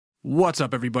What's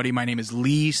up, everybody? My name is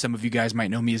Lee. Some of you guys might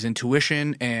know me as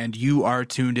Intuition, and you are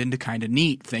tuned in to Kinda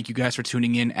Neat. Thank you guys for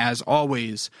tuning in, as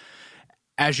always.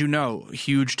 As you know,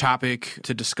 huge topic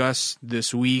to discuss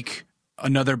this week.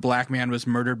 Another black man was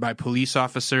murdered by police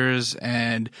officers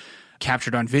and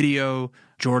captured on video,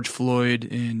 George Floyd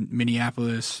in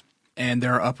Minneapolis. And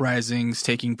there are uprisings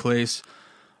taking place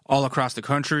all across the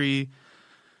country.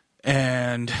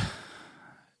 And,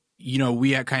 you know,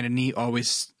 we at Kinda Neat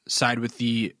always side with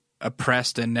the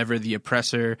oppressed and never the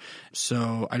oppressor.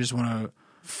 So I just want to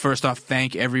first off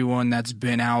thank everyone that's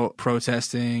been out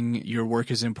protesting. Your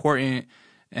work is important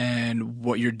and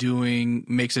what you're doing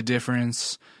makes a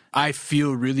difference. I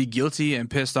feel really guilty and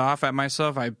pissed off at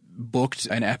myself. I booked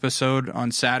an episode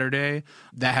on Saturday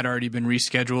that had already been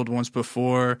rescheduled once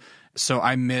before. So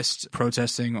I missed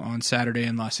protesting on Saturday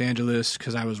in Los Angeles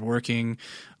because I was working,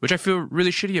 which I feel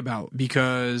really shitty about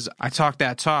because I talk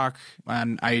that talk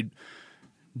and I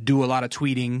do a lot of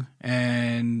tweeting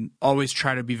and always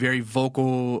try to be very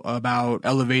vocal about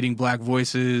elevating black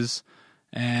voices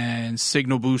and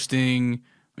signal boosting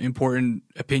important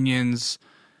opinions.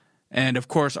 And of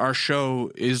course, our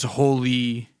show is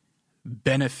wholly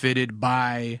benefited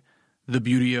by the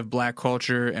beauty of black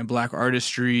culture and black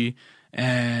artistry.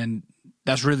 And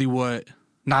that's really what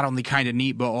not only Kinda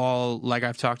Neat, but all, like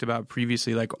I've talked about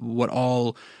previously, like what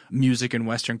all music and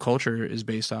Western culture is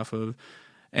based off of.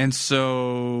 And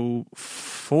so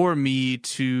for me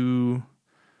to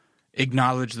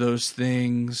acknowledge those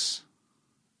things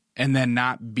and then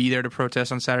not be there to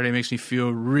protest on Saturday makes me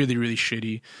feel really, really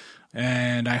shitty.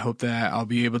 And I hope that I'll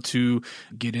be able to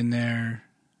get in there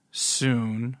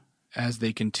soon as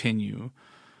they continue.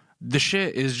 The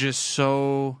shit is just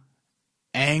so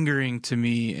angering to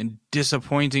me and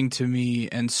disappointing to me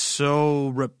and so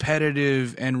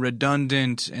repetitive and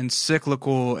redundant and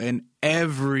cyclical and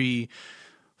every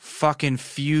fucking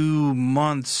few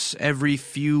months, every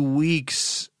few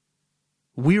weeks.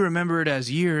 We remember it as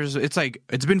years. It's like,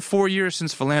 it's been 4 years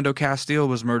since Philando Castile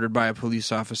was murdered by a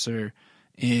police officer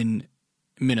in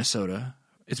Minnesota.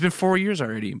 It's been 4 years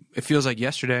already. It feels like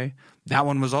yesterday. That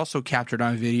one was also captured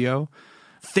on video.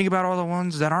 Think about all the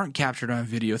ones that aren't captured on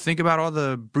video. Think about all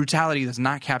the brutality that's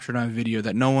not captured on video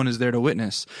that no one is there to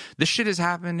witness. This shit is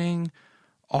happening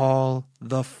all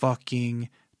the fucking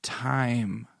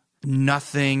time.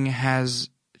 Nothing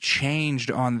has changed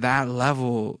on that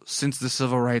level since the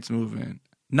civil rights movement.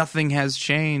 Nothing has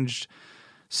changed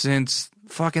since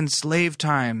fucking slave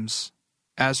times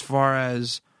as far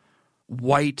as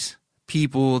white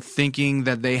people thinking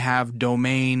that they have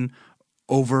domain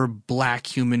over black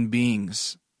human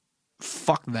beings.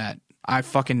 Fuck that. I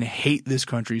fucking hate this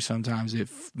country sometimes. It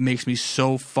makes me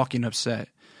so fucking upset.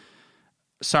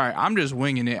 Sorry, I'm just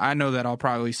winging it. I know that I'll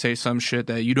probably say some shit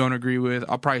that you don't agree with.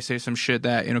 I'll probably say some shit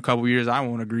that in a couple years I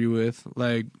won't agree with.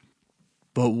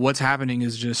 But what's happening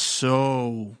is just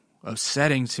so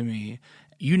upsetting to me.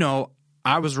 You know,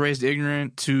 I was raised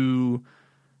ignorant to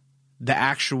the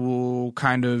actual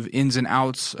kind of ins and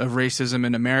outs of racism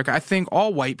in America. I think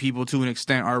all white people to an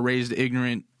extent are raised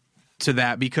ignorant to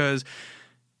that because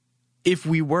if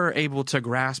we were able to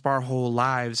grasp our whole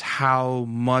lives how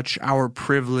much our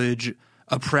privilege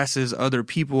oppresses other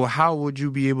people, how would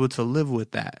you be able to live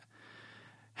with that?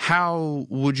 How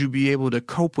would you be able to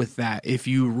cope with that if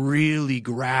you really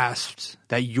grasped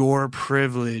that your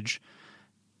privilege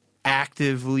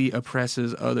actively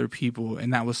oppresses other people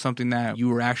and that was something that you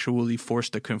were actually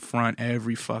forced to confront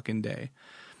every fucking day?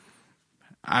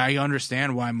 I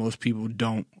understand why most people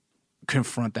don't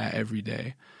confront that every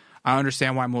day. I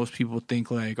understand why most people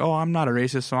think like, oh, I'm not a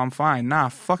racist, so I'm fine. Nah,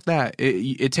 fuck that.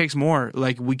 It takes more.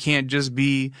 Like, we can't just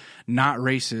be not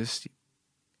racist.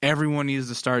 Everyone needs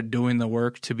to start doing the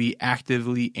work to be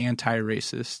actively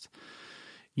anti-racist.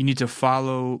 You need to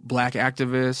follow black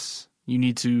activists. You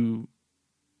need to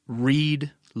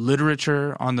read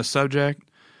literature on the subject.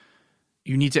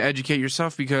 You need to educate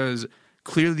yourself because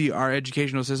clearly our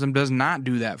educational system does not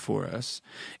do that for us.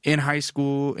 In high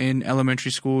school, in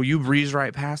elementary school, you breeze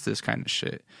right past this kind of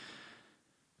shit.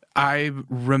 I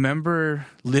remember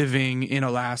living in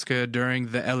Alaska during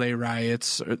the LA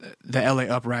riots, or the LA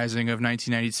uprising of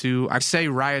 1992. I say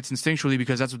riots instinctually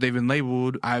because that's what they've been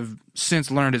labeled. I've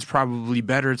since learned it's probably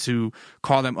better to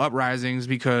call them uprisings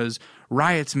because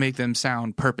riots make them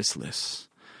sound purposeless.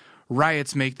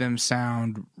 Riots make them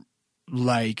sound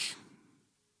like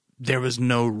there was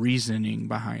no reasoning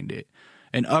behind it.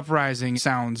 An uprising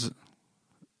sounds,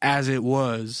 as it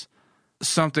was,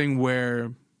 something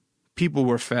where people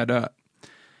were fed up.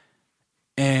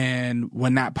 And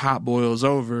when that pot boils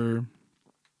over,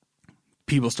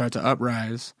 people start to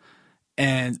uprise.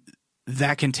 And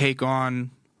that can take on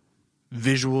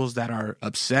visuals that are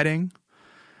upsetting,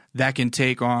 that can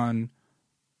take on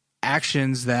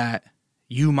actions that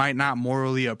you might not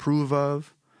morally approve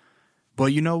of.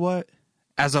 But you know what?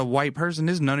 As a white person,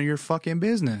 it's none of your fucking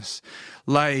business.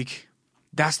 Like,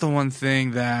 that's the one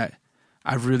thing that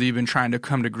I've really been trying to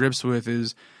come to grips with,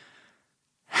 is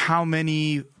how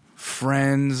many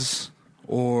friends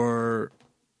or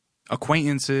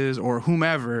acquaintances or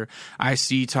whomever I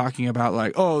see talking about,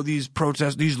 like, oh, these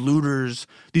protests, these looters,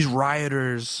 these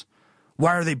rioters,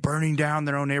 why are they burning down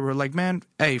their own neighborhood? Like, man,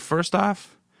 hey, first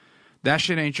off, that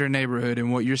shit ain't your neighborhood,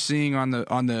 and what you're seeing on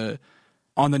the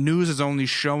news is only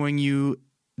showing you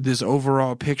this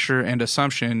overall picture and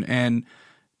assumption, and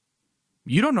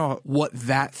you don't know what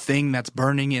that thing that's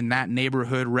burning in that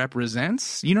neighborhood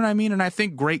represents. You know what I mean? And I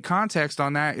think great context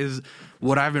on that is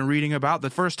what I've been reading about. The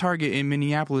first target in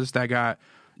Minneapolis that got,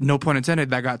 no pun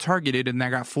intended, that got targeted and that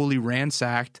got fully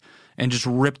ransacked and just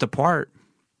ripped apart.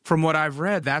 From what I've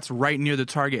read, that's right near the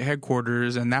Target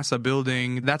headquarters, and that's a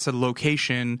building, that's a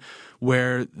location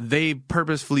where they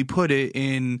purposefully put it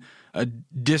in a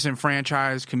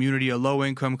disenfranchised community, a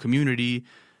low-income community,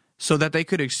 so that they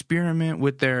could experiment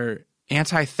with their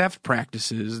anti-theft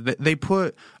practices. They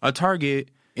put a target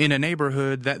in a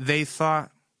neighborhood that they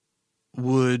thought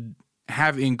would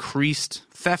have increased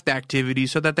theft activity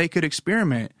so that they could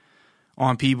experiment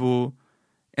on people.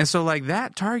 And so, like,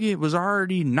 that target was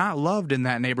already not loved in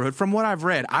that neighborhood. From what I've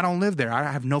read, I don't live there.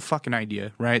 I have no fucking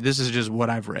idea, right? This is just what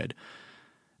I've read.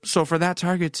 So for that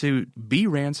target to be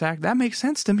ransacked, that makes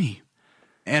sense to me.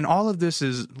 And all of this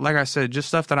is, like I said, just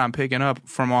stuff that I'm picking up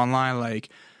from online. Like,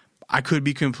 I could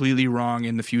be completely wrong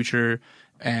in the future,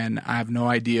 and I have no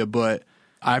idea, but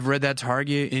I've read that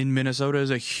Target in Minnesota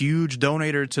is a huge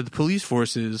donator to the police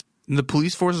forces. And the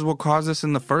police forces will cause this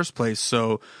in the first place.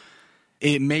 So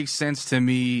it makes sense to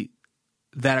me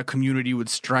that a community would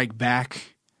strike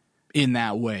back in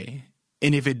that way.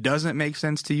 And if it doesn't make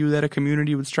sense to you that a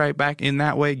community would strike back in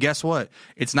that way, guess what?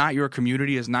 It's not your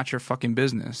community. It's not your fucking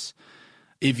business.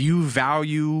 If you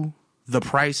value the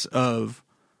price of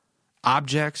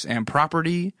objects and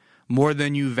property more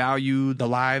than you value the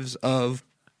lives of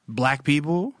black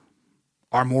people,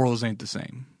 our morals ain't the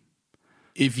same.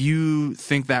 If you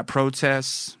think that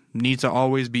protests need to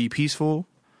always be peaceful,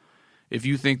 if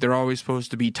you think they're always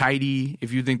supposed to be tidy,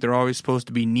 if you think they're always supposed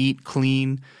to be neat,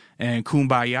 clean, and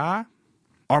kumbaya,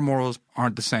 our morals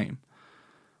aren't the same.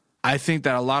 I think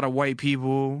that a lot of white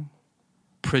people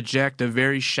project a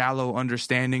very shallow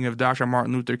understanding of Dr.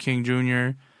 Martin Luther King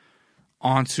Jr.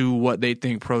 onto what they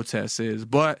think protest is.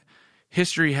 But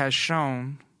history has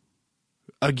shown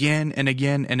again and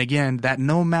again and again that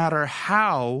no matter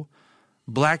how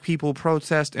black people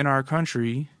protest in our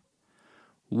country,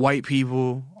 white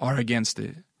people are against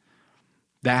it.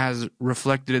 That has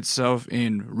reflected itself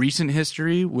in recent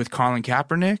history with Colin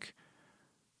Kaepernick,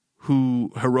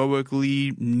 who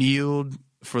heroically kneeled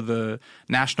for the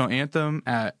national anthem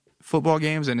at football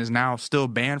games and is now still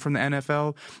banned from the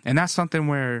NFL. And that's something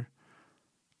where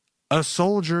a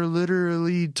soldier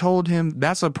literally told him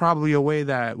that's probably a way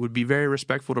that would be very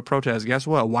respectful to protest. Guess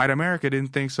what? White America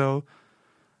didn't think so.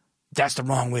 That's the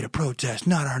wrong way to protest,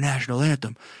 not our national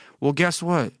anthem. Well, guess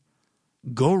what?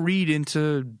 Go read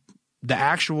into the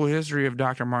actual history of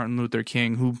Dr. Martin Luther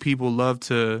King, who people love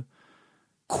to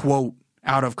quote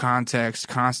out of context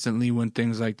constantly when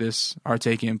things like this are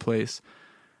taking place.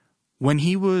 When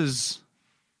he was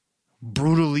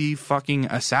brutally fucking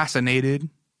assassinated,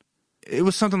 it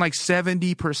was something like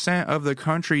 70% of the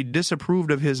country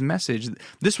disapproved of his message.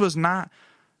 This was not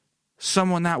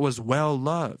someone that was well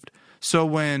loved. So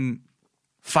when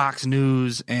Fox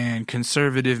News and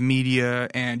conservative media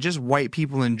and just white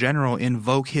people in general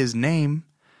invoke his name,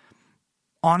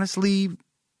 honestly,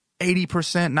 80%,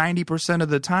 90% of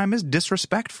the time is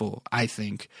disrespectful, I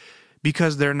think,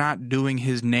 because they're not doing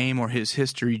his name or his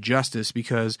history justice,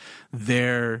 because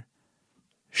their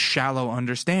shallow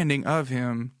understanding of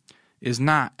him is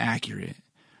not accurate.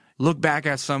 Look back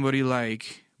at somebody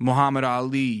like Muhammad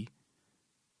Ali.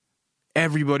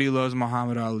 Everybody loves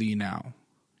Muhammad Ali now.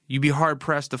 You'd be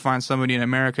hard-pressed to find somebody in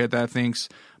America that thinks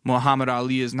Muhammad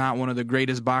Ali is not one of the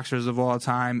greatest boxers of all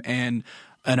time and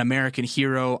an American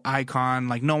hero, icon.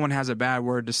 Like, no one has a bad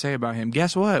word to say about him.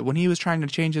 Guess what? When he was trying to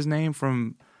change his name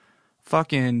from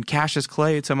fucking Cassius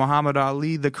Clay to Muhammad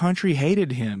Ali, the country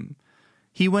hated him.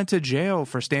 He went to jail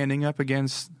for standing up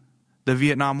against the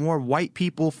Vietnam War. White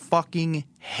people fucking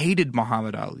hated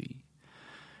Muhammad Ali.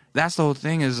 That's the whole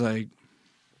thing, is like,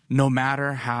 no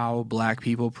matter how black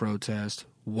people protest,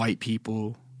 white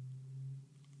people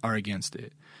are against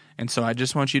it. And so I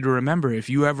just want you to remember, if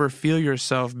you ever feel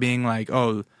yourself being like,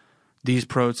 oh, these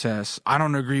protests. I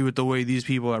don't agree with the way these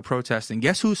people are protesting.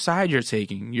 Guess whose side you're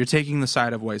taking? You're taking the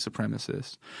side of white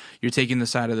supremacists. You're taking the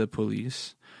side of the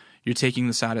police. You're taking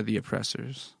the side of the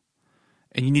oppressors.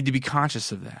 And you need to be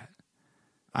conscious of that.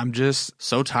 I'm just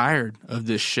so tired of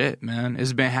this shit, man.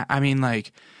 It's been,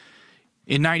 like,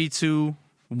 in 92,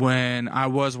 when I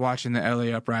was watching the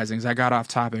LA uprisings, I got off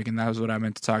topic, and that was what I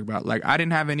meant to talk about. Like, I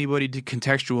didn't have anybody to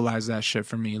contextualize that shit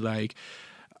for me. Like,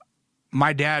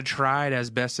 my dad tried as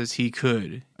best as he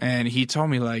could, and he told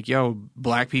me, like, yo,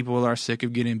 black people are sick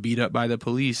of getting beat up by the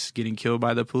police, getting killed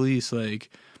by the police. Like,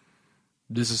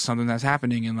 this is something that's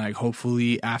happening, and, like,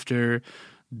 hopefully after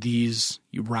these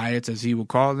riots, as he would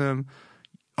call them,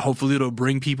 hopefully it'll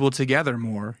bring people together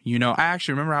more. You know, I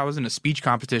actually remember I was in a speech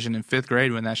competition in 5th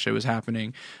grade when that shit was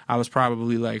happening. I was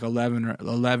probably like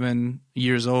 11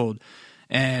 years old,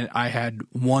 and I had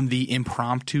won the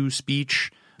impromptu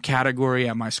speech category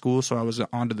at my school. So I was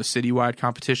onto the citywide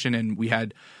competition, and we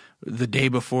had, the day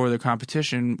before the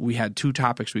competition, we had 2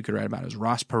 topics we could write about. It was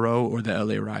Ross Perot or the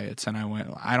LA riots. And I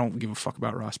went, I don't give a fuck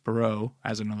about Ross Perot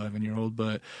as an 11-year-old,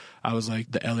 but I was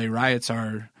like, the LA riots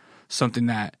are something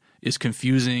that is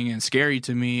confusing and scary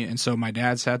to me. And so my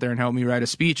dad sat there and helped me write a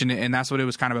speech. And that's what it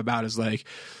was kind of about, is like,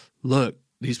 look,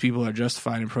 these people are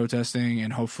justified in protesting,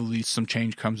 and hopefully some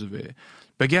change comes of it.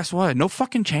 But guess what? No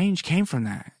fucking change came from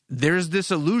that. There's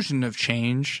this illusion of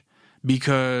change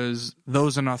because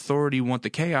those in authority want the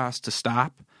chaos to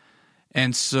stop.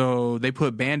 And so they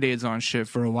put Band-Aids on shit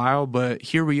for a while. But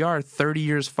here we are 30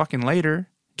 years fucking later,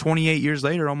 28 years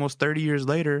later, almost 30 years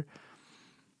later,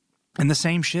 and the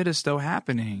same shit is still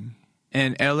happening.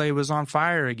 And LA was on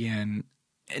fire again.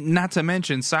 Not to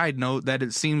mention, side note, that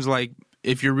it seems like,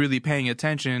 if you're really paying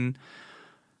attention,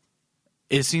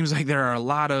 it seems like there are a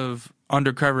lot of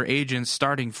undercover agents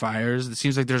starting fires. It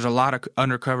seems like there's a lot of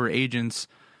undercover agents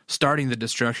starting the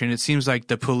destruction. It seems like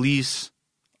the police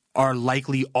are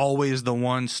likely always the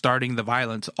ones starting the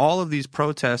violence. All of these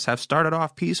protests have started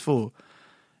off peaceful,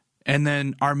 and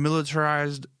then our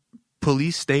militarized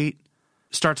police state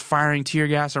starts firing tear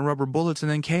gas and rubber bullets,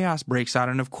 and then chaos breaks out.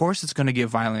 And of course it's going to get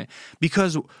violent,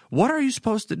 because what are you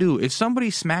supposed to do? If somebody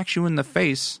smacks you in the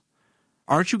face,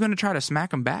 aren't you going to try to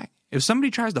smack them back? If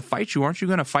somebody tries to fight you, aren't you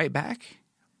going to fight back?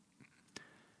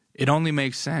 It only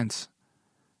makes sense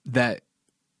that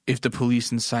if the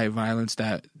police incite violence,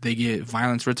 that they get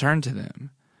violence returned to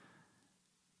them.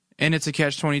 And it's a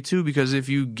catch-22, because if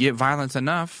you get violence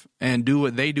enough and do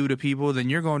what they do to people, then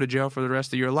you're going to jail for the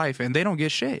rest of your life, and they don't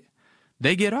get shit.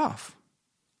 They get off.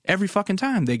 Every fucking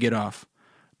time they get off.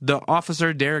 The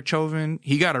officer, Derek Chauvin,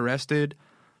 he got arrested,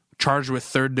 charged with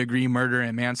 3rd-degree murder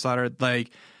and manslaughter.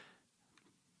 Like,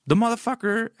 the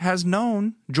motherfucker has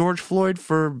known George Floyd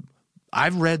for,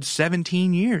 I've read,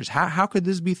 17 years. How could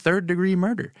this be 3rd-degree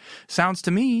murder? Sounds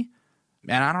to me,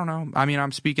 and I don't know. I mean,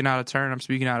 I'm speaking out of turn. I'm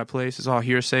speaking out of place. It's all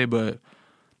hearsay, but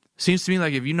seems to me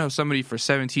like if you know somebody for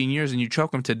 17 years and you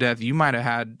choke them to death, you might have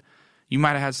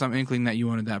had some inkling that you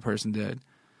wanted that person dead.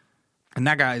 And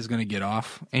that guy is going to get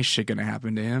off. Ain't shit going to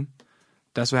happen to him.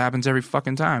 That's what happens every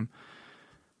fucking time.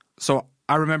 So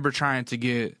I remember trying to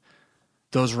get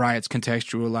those riots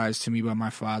contextualized to me by my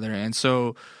father. And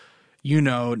so, you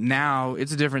know, now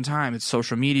it's a different time. It's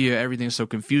social media. Everything's so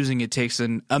confusing. It takes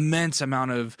an immense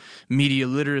amount of media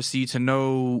literacy to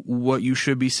know what you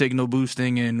should be signal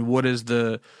boosting and what is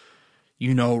the,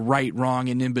 you know, right, wrong,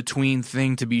 and in between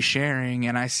thing to be sharing.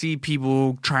 And I see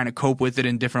people trying to cope with it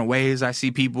in different ways. I see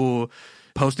people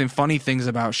posting funny things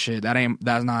about shit.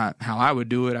 That's not how I would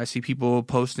do it. I see people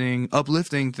posting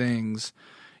uplifting things.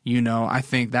 You know, I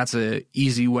think that's a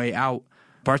easy way out,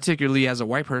 particularly as a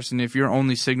white person. If you're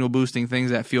only signal boosting things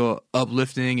that feel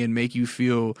uplifting and make you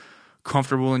feel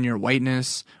comfortable in your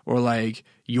whiteness, or like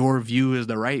your view is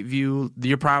the right view,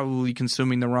 you're probably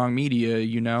consuming the wrong media,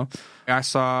 you know? I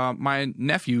saw my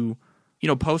nephew, you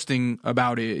know, posting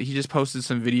about it. He just posted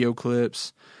some video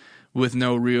clips with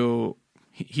no real,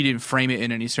 he didn't frame it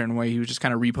in any certain way. He was just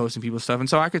kind of reposting people's stuff. And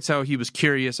so I could tell he was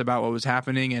curious about what was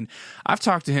happening. And I've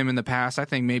talked to him in the past. I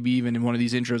think maybe even in one of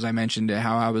these intros I mentioned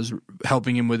how I was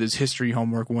helping him with his history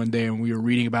homework one day, and we were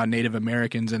reading about Native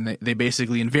Americans, and they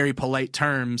basically, in very polite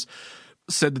terms,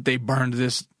 said that they burned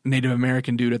this Native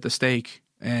American dude at the stake.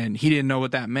 And he didn't know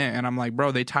what that meant. And I'm like,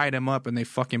 bro, they tied him up and they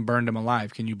fucking burned him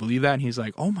alive. Can you believe that? And he's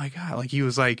like, oh my God. Like, he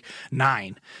was like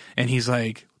 9. And he's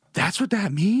like, that's what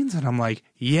that means? And I'm like,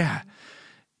 yeah.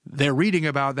 They're reading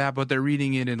about that, but they're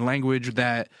reading it in language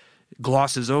that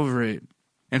glosses over it.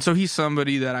 And so he's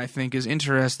somebody that I think is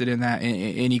interested in that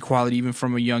inequality even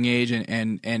from a young age,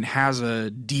 and has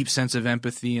a deep sense of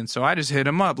empathy. And so I just hit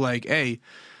him up like, hey,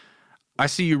 I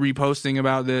see you reposting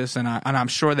about this, and I'm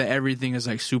sure that everything is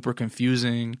like super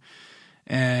confusing.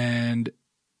 And,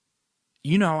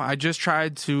 I just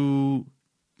tried to,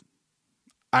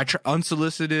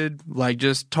 unsolicited, like,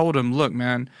 just told him, look,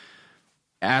 man,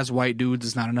 as white dudes,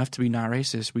 it's not enough to be not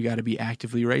racist. We got to be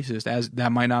actively racist. As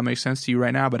that might not make sense to you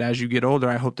right now, but as you get older,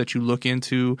 I hope that you look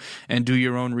into and do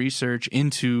your own research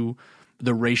into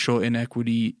the racial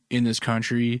inequity in this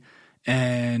country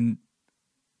and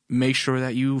make sure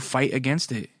that you fight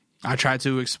against it. I tried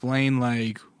to explain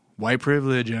like white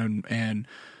privilege and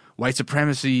white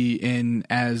supremacy in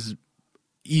as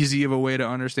easy of a way to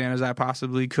understand as I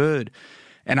possibly could.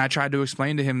 And I tried to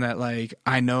explain to him that, like,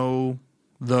 I know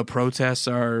the protests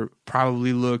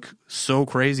probably look so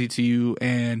crazy to you,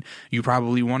 and you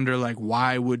probably wonder, like,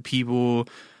 why would people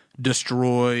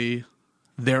destroy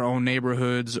their own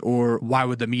neighborhoods, or why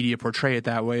would the media portray it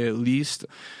that way, at least?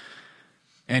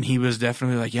 And he was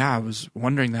definitely like, yeah, I was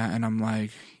wondering that. And I'm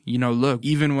like, look,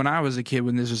 even when I was a kid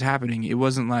when this was happening, it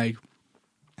wasn't like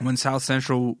when South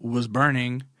Central was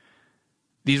burning,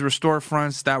 these were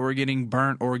storefronts that were getting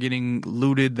burnt or getting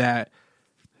looted that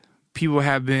people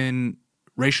have been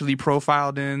racially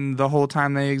profiled in the whole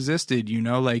time they existed,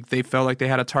 like they felt like they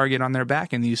had a target on their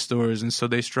back in these stores, and so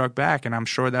they struck back. And I'm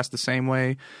sure that's the same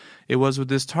way it was with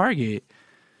this Target.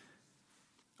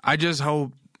 I just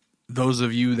hope those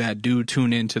of you that do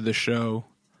tune into the show,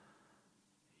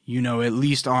 at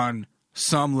least on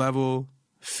some level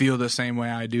feel the same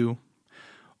way I do,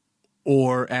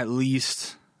 or at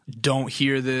least don't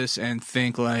hear this and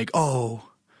think like, oh,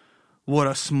 what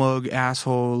a smug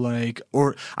asshole, like,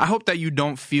 or I hope that you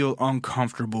don't feel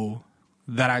uncomfortable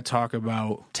that I talk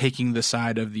about taking the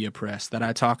side of the oppressed, that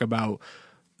I talk about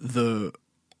the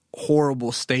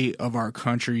horrible state of our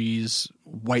country's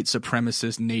white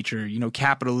supremacist nature.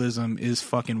 Capitalism is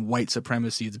fucking white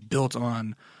supremacy.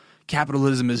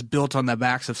 Capitalism is built on the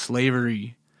backs of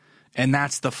slavery. And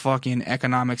that's the fucking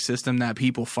economic system that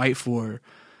people fight for.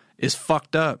 Is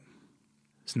fucked up.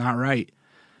 It's not right.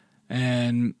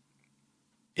 And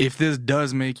if this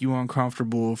does make you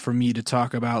uncomfortable for me to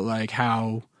talk about like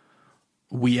how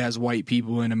we as white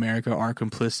people in America are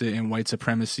complicit in white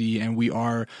supremacy and we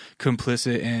are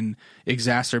complicit in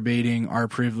exacerbating our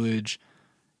privilege,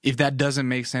 if that doesn't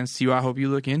make sense to you, I hope you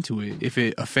look into it. If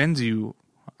it offends you,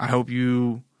 I hope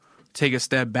you take a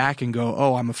step back and go,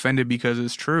 oh, I'm offended because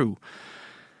it's true.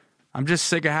 I'm just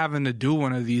sick of having to do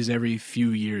one of these every few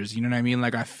years. You know what I mean?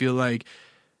 Like, I feel like,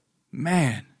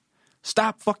 man,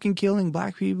 stop fucking killing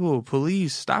black people.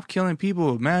 Police, stop killing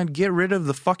people. Man, get rid of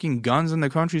the fucking guns in the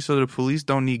country so the police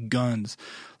don't need guns.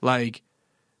 Like,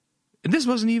 and this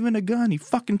wasn't even a gun. He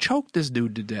fucking choked this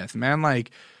dude to death, man.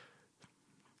 Like,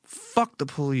 fuck the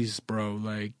police, bro.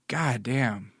 Like,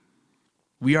 goddamn.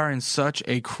 We are in such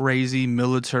a crazy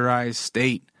militarized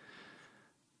state.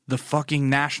 The fucking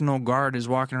National Guard is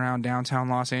walking around downtown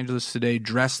Los Angeles today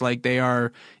dressed like they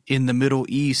are in the Middle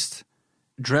East,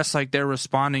 dressed like they're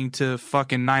responding to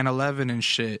fucking 9/11 and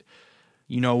shit.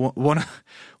 One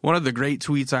of the great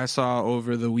tweets I saw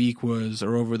over the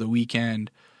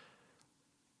weekend,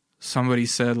 somebody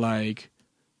said like,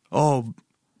 oh,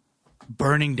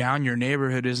 burning down your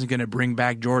neighborhood isn't going to bring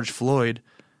back George Floyd.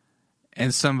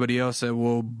 And somebody else said,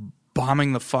 well,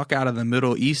 bombing the fuck out of the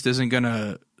Middle East isn't going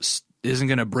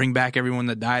to bring back everyone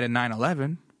that died in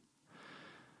 9/11.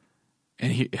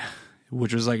 And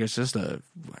which was like, it's just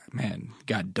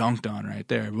got dunked on right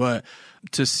there. But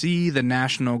to see the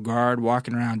National Guard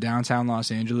walking around downtown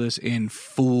Los Angeles in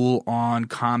full on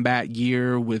combat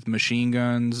gear with machine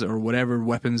guns or whatever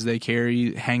weapons they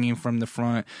carry hanging from the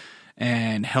front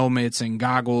and helmets and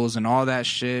goggles and all that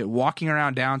shit, walking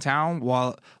around downtown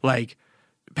while like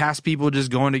past people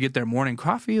just going to get their morning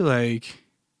coffee, like,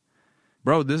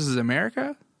 bro, this is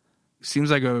America? Seems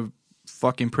like a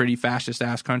fucking pretty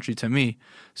fascist-ass country to me.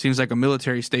 Seems like a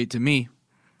military state to me.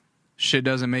 Shit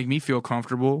doesn't make me feel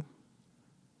comfortable.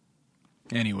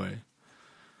 Anyway.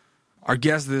 Our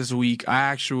guest this week, I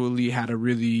actually had a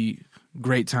really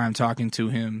great time talking to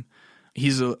him.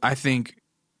 I think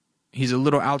he's a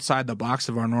little outside the box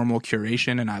of our normal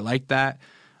curation, and I like that.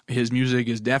 His music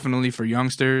is definitely for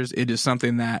youngsters. It is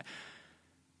something that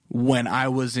when I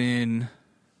was in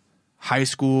high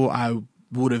school, I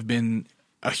would have been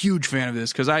a huge fan of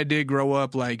this because I did grow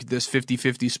up like this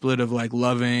 50-50 split of like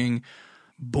loving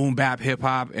boom bap hip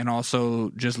hop and also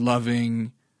just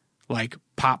loving like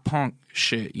pop punk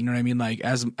shit. You know what I mean? Like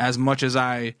as much as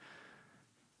I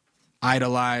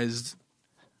idolized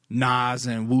Nas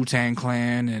and Wu-Tang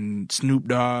Clan and Snoop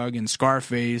Dogg and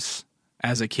Scarface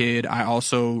as a kid, I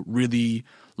also really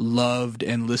loved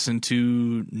and listened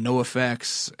to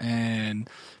NoFX and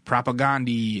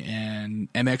Propagandhi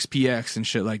and MXPX and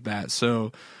shit like that.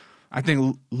 So I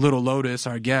think Little Lotus,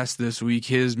 our guest this week,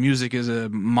 his music is a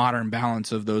modern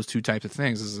balance of those two types of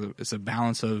things. It's a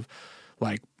balance of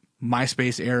like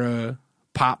MySpace era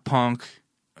pop punk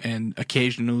and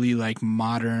occasionally like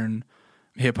modern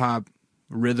hip hop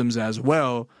rhythms as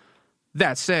well.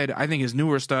 That said, I think his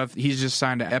newer stuff, he's just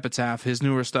signed to Epitaph. His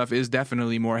newer stuff is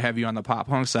definitely more heavy on the pop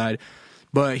punk side.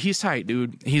 But he's tight,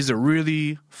 dude. He's a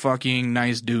really fucking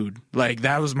nice dude. Like,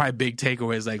 that was my big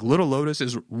takeaway is, like, Little Lotus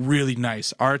is really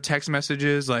nice. Our text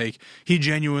messages, like, he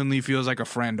genuinely feels like a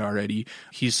friend already.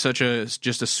 He's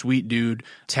just a sweet dude.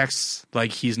 Texts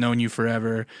like he's known you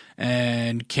forever.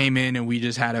 And came in and we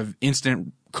just had an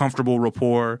instant comfortable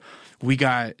rapport. We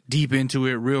got deep into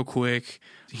it real quick.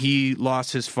 He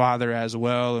lost his father as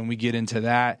well, and we get into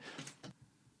that.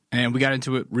 And we got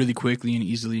into it really quickly and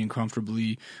easily and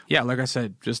comfortably. Yeah, like I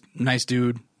said, just nice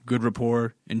dude, good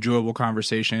rapport, enjoyable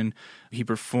conversation. He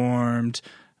performed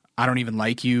I Don't Even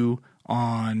Like You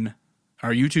on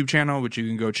our YouTube channel, which you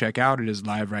can go check out. It is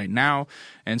live right now.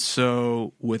 And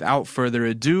so without further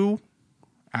ado,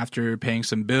 after paying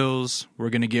some bills, we're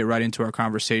going to get right into our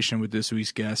conversation with this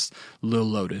week's guest, Lil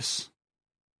Lotus.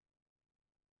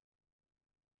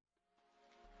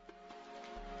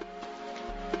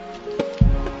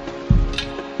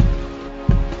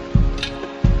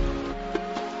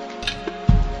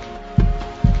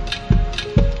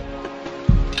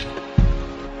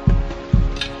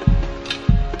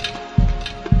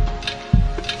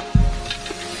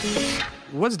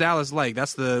 What's Dallas like?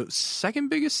 That's the second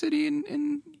biggest city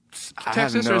in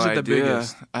Texas, or is it the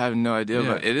biggest? I have no idea,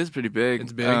 but it is pretty big.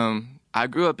 It's big. I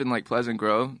grew up in like Pleasant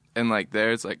Grove, and like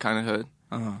there it's like kind of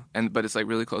hood, but it's like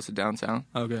really close to downtown.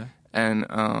 Okay. And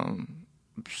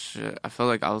I felt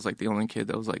like I was like the only kid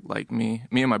that was like me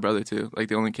and my brother too, like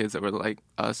the only kids that were like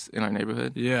us in our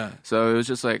neighborhood. Yeah. So it was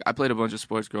just like I played a bunch of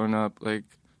sports growing up, like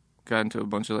got into a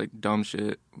bunch of like dumb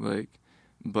shit, like,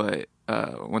 but.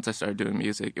 Once I started doing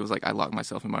music, it was like I locked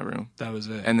myself in my room. That was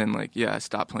it. And then like, I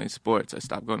stopped playing sports. I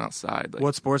stopped going outside. Like,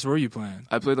 what sports were you playing?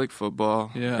 I played like football.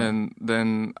 Yeah. And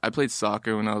then I played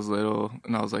soccer when I was little,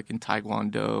 and I was like in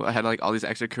Taekwondo. I had like all these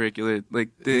extracurricular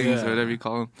like things or whatever you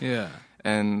call them. Yeah.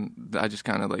 And I just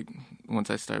kind of like, once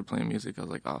I started playing music, I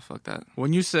was like, oh, fuck that.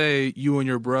 When you say you and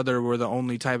your brother were the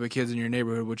only type of kids in your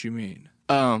neighborhood, what you mean?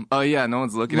 Oh yeah, no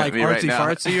one's looking at me right now.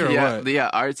 Like artsy fartsy or yeah, what? Yeah,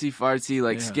 artsy fartsy,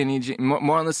 like skinny jeans,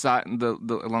 more on the side,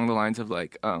 along the lines of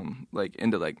like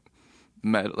into like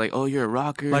metal, like, oh, you're a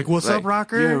rocker. Like, what's up,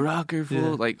 rocker? You're a rocker, fool.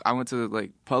 Yeah. Like, I went to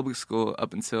like public school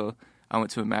up until I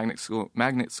went to a magnet school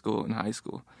in high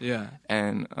school. Yeah.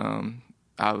 And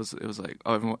it was like,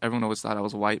 oh, everyone always thought I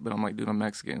was white, but I'm like, dude, I'm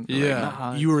Mexican. They're Yeah. like,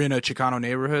 nah. You were in a Chicano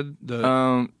neighborhood?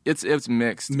 It's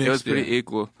mixed. It was pretty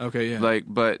equal. Okay, yeah. Like,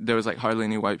 but there was like hardly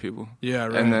any white people. Yeah,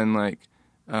 right. And then like,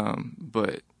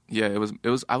 but yeah, it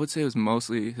was. I would say it was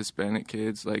mostly Hispanic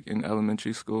kids, like in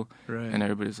elementary school. Right. And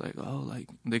everybody's like, oh, like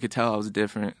they could tell I was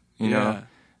different, you know.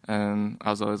 And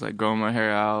I was always like growing my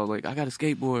hair out, like I got a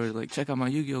skateboard, like check out my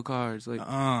Yu-Gi-Oh cards, like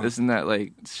this and that,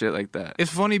 like shit like that.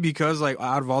 It's funny because like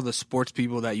out of all the sports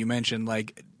people that you mentioned,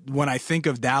 like when I think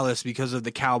of Dallas because of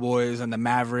the Cowboys and the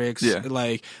Mavericks,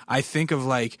 like I think of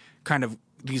like kind of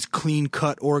these clean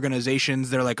cut organizations.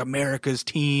 They're like America's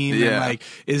team. Yeah. And like,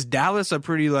 is Dallas a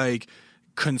pretty like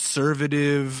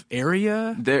conservative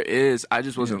area? There is. I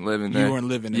just wasn't living there. You weren't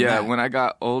living in Yeah, that. when I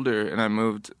got older and I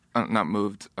moved,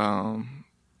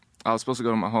 I was supposed to go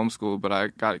to my home school, but I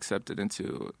got accepted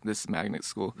into this magnet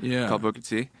school called Booker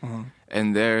T.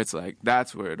 And there it's like,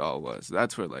 that's where it all was.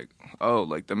 That's where like, oh,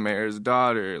 like the mayor's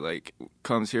daughter like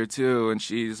comes here too. And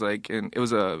she's like, it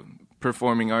was a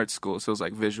performing arts school. So it was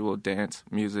like visual, dance,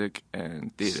 music,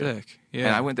 and theater. Sick. Yeah.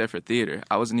 And I went there for theater.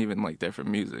 I wasn't even like there for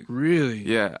music. Really?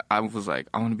 Yeah. I was like,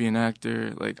 I want to be an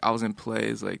actor. Like I was in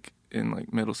plays like in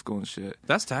like middle school and shit.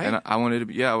 That's tight. And I wanted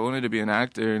to be an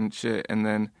actor and shit. And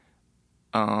then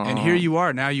and here you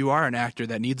are. Now you are an actor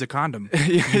that needs a condom.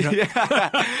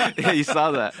 Yeah, you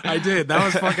saw that. I did. That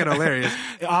was fucking hilarious.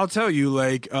 I'll tell you,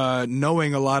 like,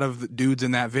 knowing a lot of the dudes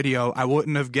in that video, I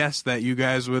wouldn't have guessed that you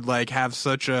guys would, like, have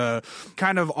such a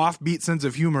kind of offbeat sense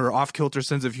of humor, off-kilter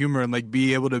sense of humor, and, like,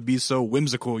 be able to be so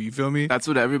whimsical. You feel me? That's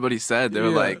what everybody said. They were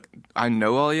like, I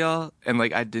know all y'all, and,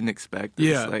 like, I didn't expect this.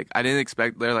 Yeah. Like, I didn't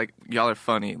expect, they're like, y'all are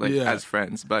funny, like, as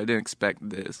friends, but I didn't expect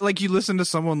this. Like, you listen to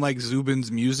someone like Zubin's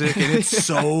music, and it's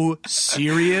so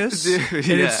serious, dude,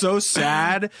 and it's so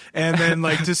sad, and then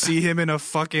like to see him in a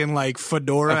fucking like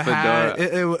fedora hat,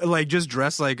 it, like just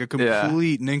dressed like a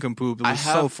complete nincompoop. It was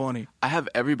so funny. I have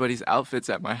everybody's outfits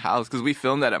at my house because we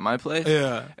filmed that at my place.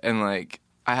 Yeah, and like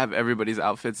I have everybody's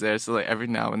outfits there, so like every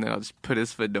now and then I'll just put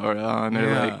his fedora on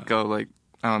or like go like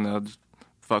I don't know, just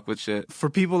fuck with shit. For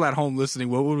people at home listening,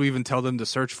 what would we even tell them to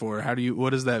search for?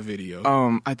 What is that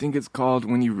video? I think it's called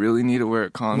When You Really Need to Wear a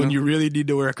Condom. When You Really Need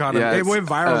to Wear a Condom. Yeah, it went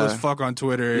viral as fuck on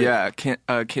Twitter. Yeah,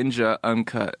 Kinja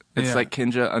Uncut. It's like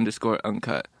Kinja_Uncut on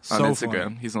Instagram.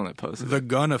 Funny. He's the one that posted The it.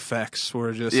 gun effects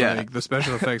were just like, the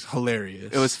special effects,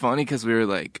 hilarious. It was funny because we were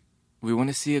like, we want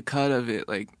to see a cut of it.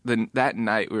 Like, that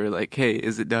night we were like, hey,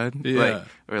 is it done? Yeah. Like,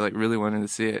 we were like really wanting to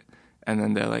see it. And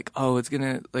then they're like, oh,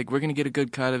 we're going to get a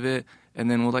good cut of it. And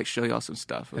then we'll like show y'all some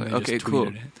stuff. We're like, okay, cool.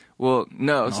 It. Well,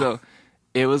 no. So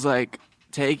it was like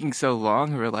taking so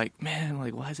long. We were like, man,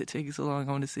 like, why is it taking so long?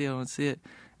 I want to see it.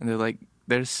 And they're like,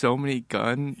 there's so many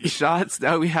gun shots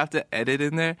that we have to edit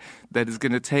in there that is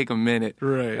going to take a minute.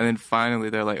 Right. And then finally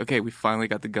they're like, okay, we finally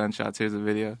got the gunshots. Here's a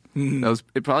video. Mm-hmm.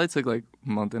 It probably took like a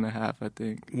month and a half, I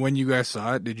think. When you guys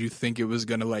saw it, did you think it was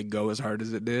going to like go as hard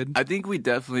as it did? I think we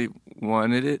definitely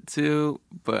wanted it to,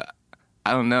 but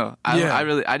I don't know. I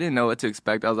didn't know what to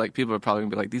expect. I was like, people are probably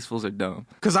gonna be like, these fools are dumb.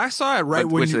 Because I saw it right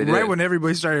when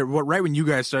you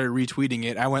guys started retweeting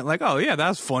it. I went like, oh yeah,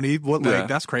 that's funny.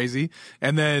 That's crazy.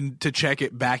 And then to check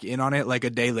it back in on it like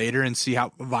a day later and see how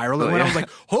viral it went, I was like,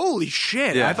 holy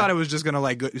shit! Yeah. I thought it was just gonna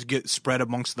like get spread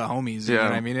amongst the homies. You know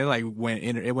what I mean? It like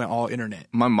went all internet.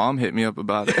 My mom hit me up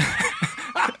about it.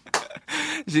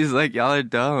 She's like, y'all are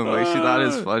dumb. Like, she thought it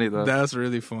was funny, though. That's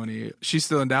really funny. She's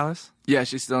still in Dallas? Yeah,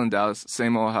 she's still in Dallas.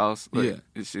 Same old house. Like,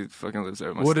 she fucking lives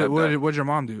there. What did your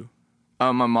mom do?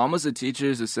 My mom was a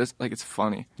teacher's assistant. Like, it's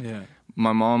funny. Yeah.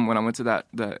 My mom, when I went to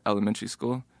that elementary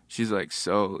school, she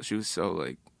was so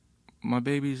like, my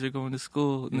babies are going to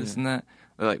school and this and that.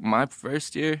 Like, my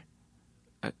first year,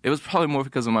 it was probably more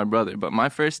because of my brother, but my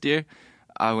first year,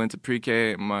 I went to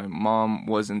pre-K, my mom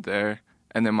wasn't there.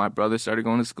 And then my brother started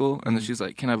going to school, and then she's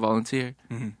like, can I volunteer?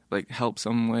 Mm-hmm. Like, help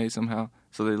some way, somehow.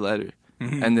 So they let her.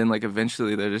 Mm-hmm. And then, like,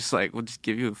 eventually they're just like, we'll just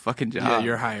give you a fucking job. Yeah,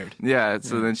 you're hired. Yeah,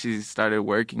 so then she started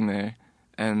working there.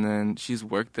 And then she's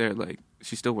worked there, like,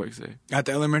 she still works there. At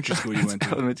the elementary school you went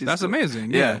to? That's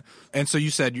amazing. Yeah. And so you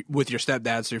said with your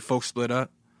stepdad, so your folks split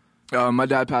up? My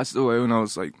dad passed away when I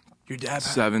was, like, your dad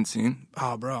 17.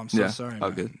 Oh, bro, I'm so sorry, man.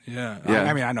 All good. Yeah.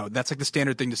 I mean, I know. That's like the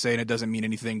standard thing to say, and it doesn't mean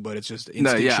anything, but it's just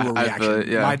instinctual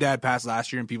reaction. My dad passed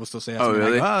last year, and people still say that to me.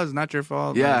 Really? Like, oh, it's not your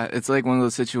fault. Yeah, it's like one of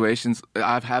those situations.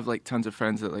 I've had, like, tons of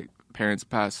friends that, like, parents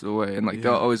passed away, and, like,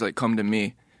 they'll always, like, come to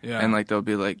me, and, like, they'll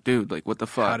be like, dude, like, what the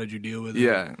fuck? How did you deal with it?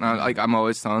 Yeah. And I'm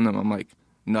always telling them, I'm like,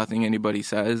 nothing anybody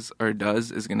says or does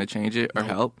is going to change it or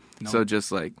help. So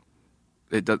just, like,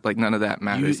 it does, like, none of that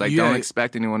matters. Don't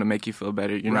expect anyone to make you feel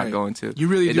better. You're not going to. You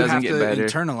really do have to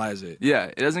internalize it. Yeah,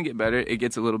 it doesn't get better. It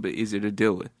gets a little bit easier to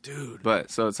deal with. Dude. But,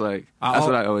 so it's like, that's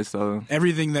what I always tell them.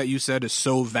 Everything that you said is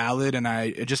so valid, and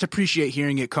I just appreciate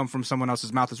hearing it come from someone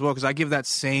else's mouth as well, because I give that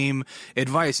same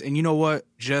advice. And you know what?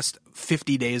 Just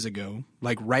 50 days ago,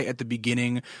 like right at the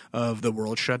beginning of the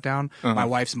world shutdown, my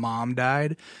wife's mom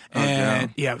died.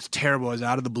 And it was terrible. It was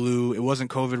out of the blue. It wasn't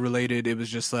COVID related. It was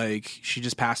just like, she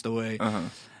just passed away.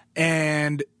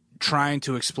 And trying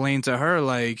to explain to her,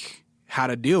 like, how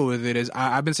to deal with it is,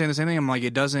 I've been saying the same thing. I'm like,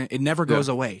 it never goes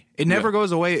away. It never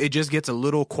goes away. It just gets a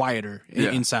little quieter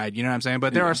inside. You know what I'm saying?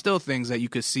 But there are still things that you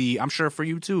could see, I'm sure for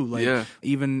you too. Like,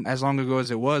 even as long ago as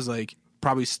it was, like,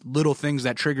 probably little things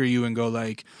that trigger you and go,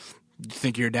 like, you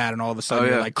think of your dad and all of a sudden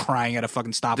you're, like, crying at a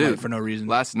fucking stoplight for no reason.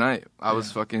 Last night, I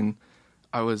was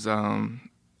I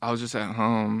was just at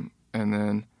home, and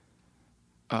then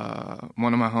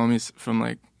one of my homies from,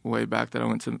 like, way back that I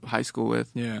went to high school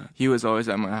with, he was always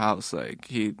at my house. Like,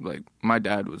 my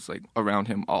dad was, like, around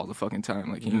him all the fucking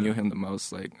time. Like, he knew him the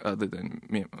most, like, other than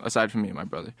me, aside from me and my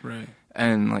brother. Right.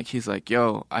 And, like, he's like,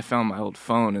 yo, I found my old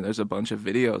phone, and there's a bunch of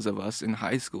videos of us in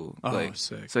high school. Oh, like,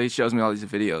 sick. So he shows me all these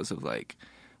videos of, like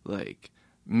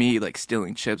me, like,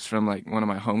 stealing chips from, like, one of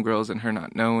my homegirls and her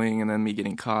not knowing, and then me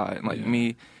getting caught, and, like,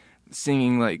 me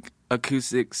singing, like,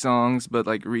 acoustic songs but,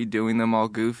 like, redoing them all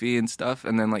goofy and stuff,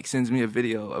 and then, like, sends me a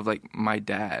video of, like, my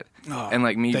dad and,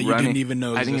 like, me that running. You didn't even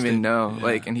know I didn't even know.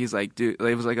 Like, and he's like, dude,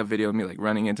 it was like a video of me, like,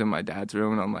 running into my dad's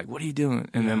room, and I'm like, what are you doing?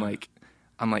 And then, like,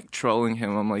 I'm, like, trolling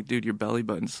him. I'm like, dude, your belly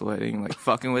button's sweating, like,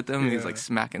 fucking with him. And he's, like,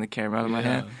 smacking the camera out of my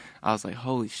hand. I was like,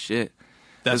 holy shit.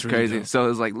 That's really crazy. Dope. So it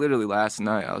was, like, literally last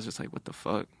night, I was just like, what the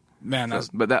fuck? Man,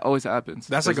 but that always happens.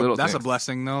 That's like that's a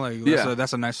blessing though. Like,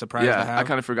 that's a nice surprise. Yeah, to have. I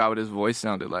kind of forgot what his voice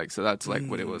sounded like, so that's like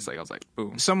what it was like. I was like,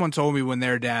 boom. Someone told me when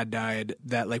their dad died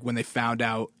that, like, when they found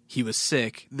out he was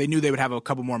sick, they knew they would have a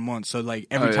couple more months. So, like,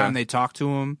 every time they talked to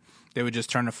him, They would just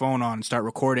turn the phone on and start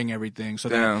recording everything so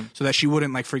that she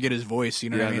wouldn't like forget his voice, you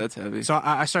know what I mean? That's heavy. So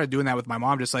I started doing that with my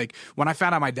mom. Just like when I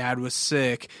found out my dad was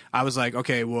sick, I was like,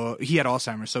 okay, well, he had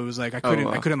Alzheimer's, so it was like I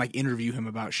couldn't like interview him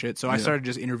about shit. So I started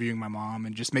just interviewing my mom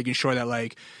and just making sure that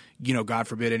like, you know, God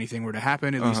forbid anything were to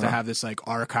happen, at least I have this like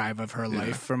archive of her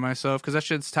life for myself, because that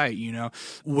shit's tight, you know.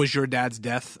 Was your dad's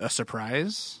death a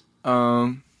surprise?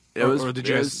 Was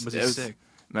he sick?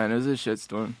 Man, it was a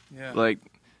shitstorm. Yeah. Like,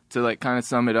 to like kind of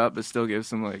sum it up, but still give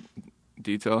some like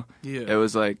detail. Yeah. It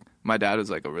was like my dad was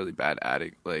like a really bad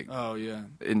addict. Like,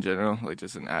 in general, like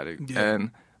just an addict. Yeah.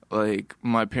 And like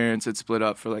my parents had split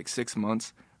up for like 6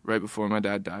 months right before my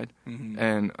dad died,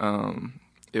 and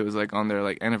it was like on their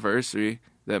like anniversary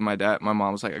that my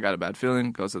mom was like, I got a bad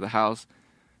feeling. Goes to the house,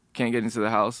 can't get into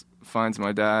the house, finds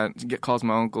my dad, calls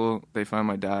my uncle. They find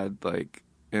my dad like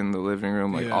in the living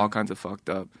room, like all kinds of fucked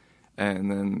up,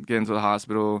 and then get into the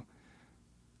hospital.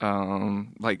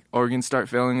 Like organs start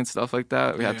failing and stuff like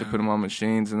that. We had to put him on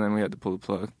machines, and then we had to pull the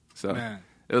plug. So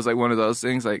it was like one of those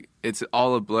things. Like it's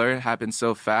all a blur. It happened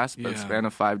so fast, but span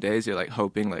of 5 days, you're like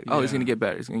hoping like, oh, he's gonna get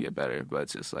better. He's gonna get better. But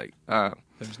it's just like,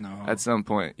 there's no hope. At some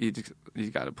point, you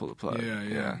got to pull the plug.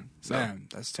 Yeah. So, man,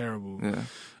 that's terrible. Yeah.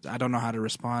 I don't know how to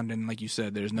respond, and like you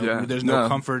said, there's no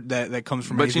comfort that comes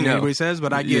from anything anybody says.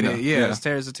 But I get it. Yeah,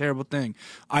 it's a terrible thing.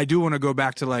 I do want to go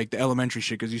back to like the elementary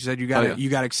shit, because you said you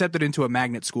got accepted into a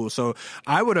magnet school. So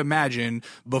I would imagine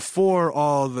before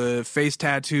all the face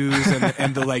tattoos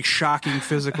and the like shocking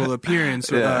physical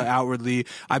appearance outwardly,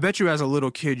 I bet you as a little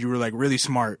kid you were like really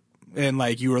smart. And,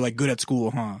 like, you were, like, good at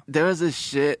school, huh? There was this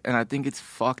shit, and I think it's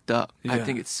fucked up. Yeah. I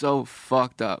think it's so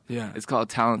fucked up. Yeah. It's called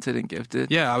Talented and Gifted.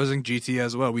 Yeah, I was in GT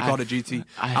as well. We called it GT.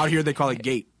 Out here, they call it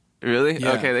GATE. Really?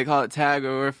 Yeah. Okay, they call it TAG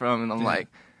where we're from, and I'm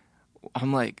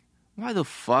like, why the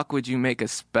fuck would you make a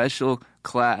special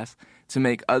class to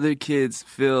make other kids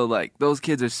feel like those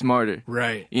kids are smarter?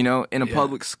 Right. You know, in a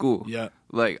public school. Yeah.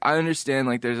 Like, I understand,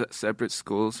 like, there's separate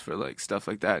schools for, like, stuff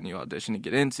like that, and you audition to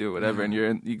get into or whatever, and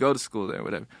you go to school there or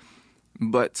whatever.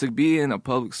 But to be in a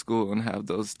public school and have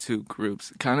those two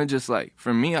groups, kind of just like,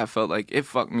 for me, I felt like it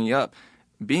fucked me up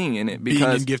being in it, because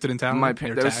being in Gifted and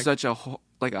Talented, there was such a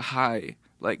high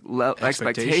like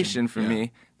expectation for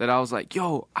me that I was like,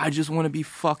 yo, I just want to be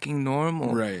fucking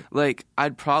normal. Right. Like,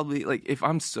 I'd probably, like, if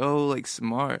I'm so like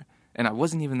smart, and I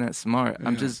wasn't even that smart,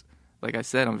 I'm just, like I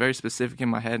said, I'm very specific in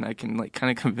my head, and I can like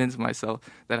kind of convince myself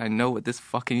that I know what this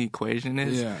fucking equation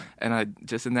is. Yeah. And I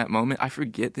just, in that moment, I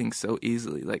forget things so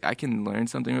easily. Like, I can learn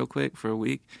something real quick for a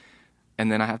week,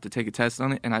 and then I have to take a test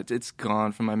on it, and it's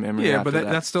gone from my memory. Yeah, but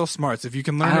that's still smart. So if you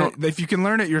can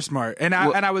learn it, you're smart. And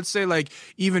I would say, like,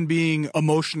 even being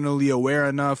emotionally aware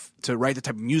enough to write the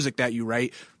type of music that you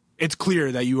write, it's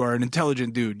clear that you are an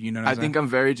intelligent dude. You know what I'm saying? I think I'm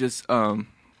very just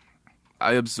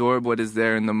I absorb what is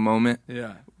there in the moment.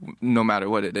 Yeah. No matter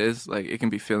what it is. Like, it can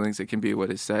be feelings, it can be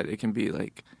what is said, it can be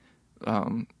like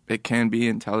it can be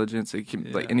intelligence, it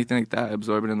can like anything like that. I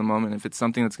absorb it in the moment. If it's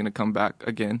something that's gonna come back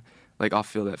again, like, I'll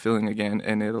feel that feeling again,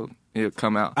 and it'll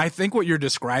come out. I think what you're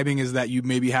describing is that you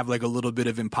maybe have like a little bit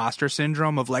of imposter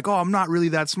syndrome of like, oh, I'm not really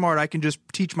that smart, I can just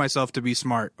teach myself to be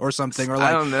smart or something, or like,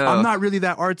 I don't know. I'm not really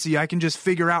that artsy, I can just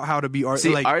figure out how to be artsy. See,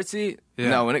 like, artsy.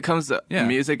 No, when it comes to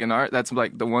music and art, that's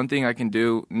like the one thing I can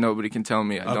do. Nobody can tell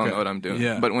me I don't know what I'm doing.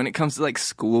 Yeah. But when it comes to like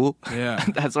school,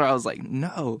 that's where I was like,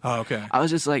 no. Oh, okay. I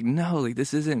was just like, no, like,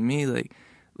 this isn't me.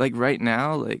 Like right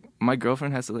now, like, my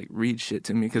girlfriend has to like read shit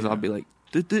to me, because I'll be like,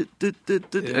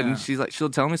 and she's like,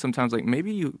 she'll tell me sometimes, like,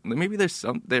 maybe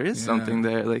there is something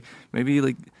there. Like, maybe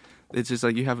like it's just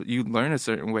like you learn a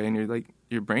certain way, and you're like,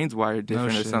 your brain's wired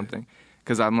different or something.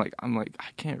 Because I'm like, I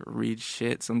can't read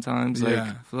shit sometimes. Like,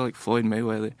 I feel like Floyd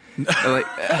Mayweather. Like,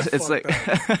 it's like,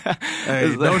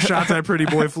 hey, no shots at pretty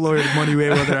boy Floyd, Money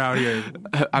Mayweather out here.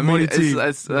 I mean,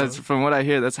 that's from what I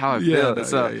hear, that's how I feel.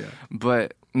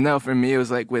 But no, for me, it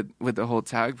was like with the whole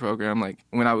tag program. Like,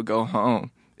 when I would go home,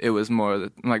 it was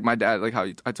more like my dad. Like how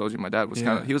I told you, my dad was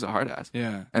he was a hard ass.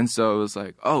 Yeah. And so it was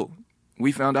like, oh,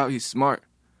 we found out he's smart.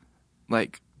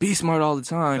 Like, be smart all the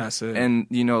time. That's it. And,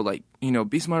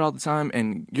 be smart all the time,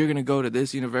 and you're going to go to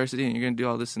this university, and you're going to do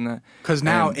all this and that. Because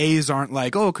now A's aren't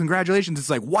like, oh, congratulations.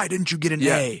 It's like, why didn't you get an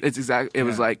A? It's exactly. It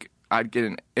was like,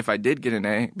 if I did get an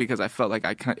A, because I felt like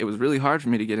it was really hard for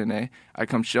me to get an A, I'd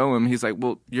come show him. He's like,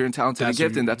 well, you're talented and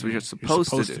gifted, and that's what you're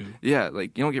supposed to do. Yeah,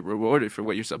 like, you don't get rewarded for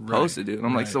what you're supposed to do. And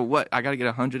I'm like, so what? I got to get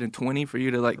 120 for you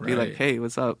to like be like, hey,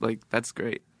 what's up? Like, that's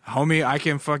great. Homie, I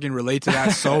can fucking relate to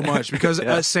that so much, because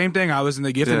same thing. I was in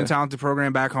the Gifted and Talented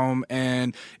program back home,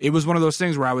 and it was one of those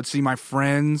things where I would see my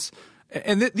friends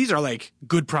And these are like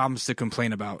good problems to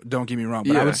complain about. Don't get me wrong,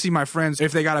 but I would see my friends,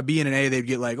 if they got a B and an A, they'd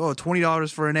get like, oh,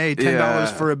 $20 for an A,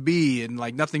 $10 for a B, and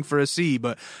like nothing for a C.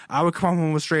 But I would come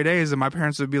home with straight A's, and my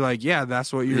parents would be like, yeah,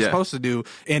 that's what you're supposed to do.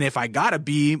 And if I got a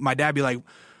B, my dad would be like,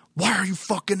 why are you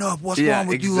fucking up? What's wrong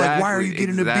with you? Like, why are you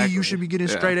getting a B? You should be getting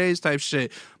straight A's type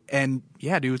shit. And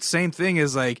yeah, dude, same thing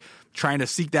as like trying to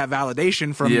seek that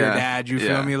validation from your dad. You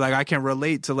feel me? Like I can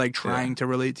relate to like trying to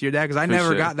relate to your dad because I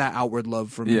never got that outward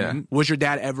love from him. Was your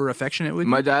dad ever affectionate with you?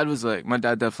 My dad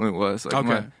definitely was.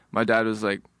 Like, my dad was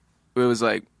like, it was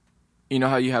like, you know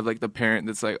how you have like the parent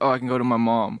that's like, oh, I can go to my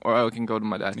mom or I can go to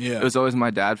my dad. Yeah. It was always my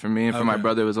dad for me, and for my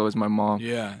brother, it was always my mom.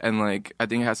 Yeah. And like, I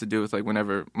think it has to do with like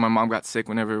whenever my mom got sick,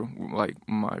 whenever like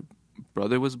my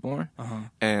brother was born,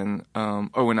 and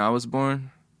or when I was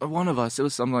born. Or one of us, it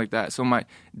was something like that. So my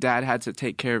dad had to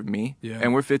take care of me,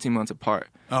 and we're 15 months apart.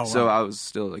 Oh, wow. So I was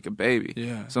still like a baby.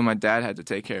 Yeah. So my dad had to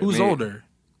take care of me. Who's older?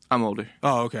 I'm older.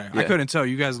 Oh, okay. Yeah. I couldn't tell.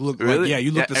 You guys look like,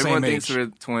 you look the same age. Everyone thinks we're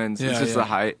twins. It's just the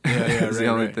height. It's the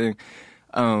only thing.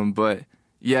 But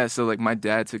yeah, so like my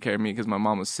dad took care of me because my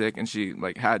mom was sick, and she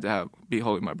like had to be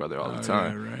holding my brother all the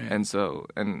time. Yeah, right. And so,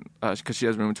 because she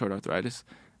has rheumatoid arthritis,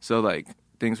 so like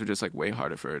things were just like way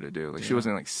harder for her to do. Like she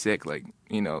wasn't like sick, like,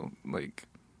 you know,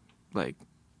 like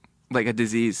a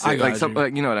disease sick, like something,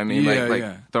 like, you know what I mean,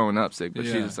 like throwing up sick, but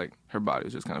she just like her body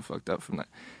was just kind of fucked up from that.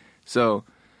 So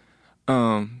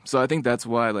I think that's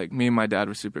why like me and my dad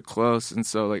were super close, and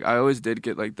so like I always did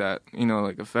get like that, you know,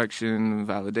 like affection,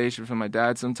 validation from my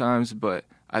dad sometimes, but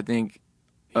I think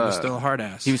he was still a hard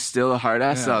ass. He was still a hard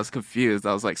ass, so I was confused.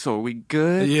 I was like, so are we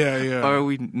good? Or are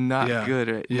we not good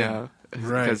right now?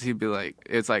 Right. Because he'd be like,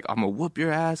 it's like, I'm gonna whoop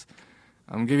your ass.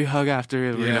 I'm gonna give you a hug after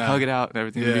it. We're gonna hug it out and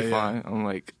everything will be fine. I'm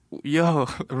like, yo.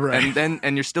 Right.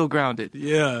 And you're still grounded.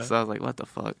 Yeah. So I was like, what the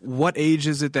fuck? What age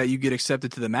is it that you get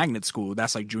accepted to the magnet school?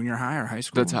 That's like junior high or high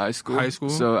school? That's high school. High school?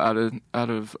 So out of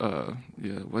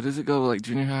what does it go? Like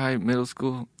junior high, middle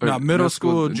school? No, middle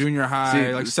school, junior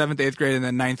high, like 7th, 8th grade, and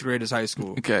then 9th grade is high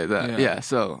school. Okay,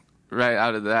 so right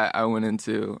out of that, I wanted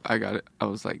to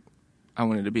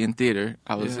be in theater.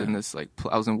 I was in this I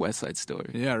was in West Side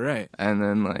Story. Yeah, right. And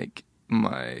then like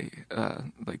my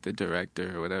like the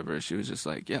director or whatever, she was just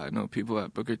like, yeah, I know people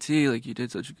at Booker T, like you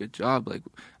did such a good job, like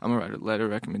I'm gonna write a letter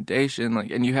of recommendation, like,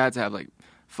 and you had to have like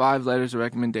 5 letters of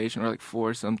recommendation or like 4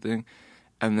 or something,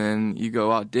 and then you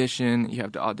go audition. You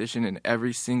have to audition in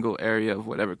every single area of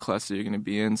whatever cluster you're gonna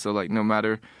be in. So like no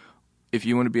matter if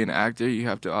you want to be an actor, you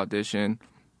have to audition,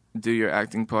 do your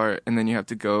acting part, and then you have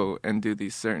to go and do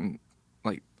these certain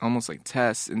like almost like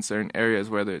tests in certain areas,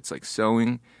 whether it's like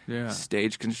sewing,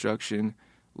 stage construction,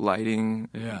 lighting,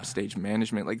 stage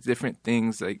management, like different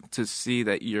things, like to see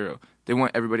that they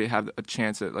want everybody to have a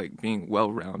chance at like being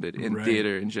well-rounded in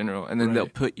theater in general, and then they'll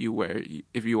put you where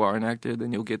if you are an actor,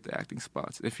 then you'll get the acting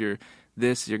spots. If you're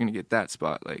this, you're gonna get that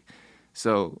spot. Like,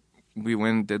 so we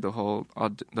went and did the whole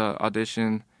the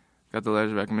audition, got the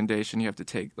letters of recommendation. You have to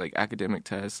take like academic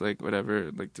tests, like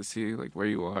whatever, like to see like where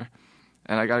you are.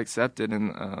 And I got accepted in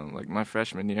like my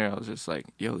freshman year. I was just like,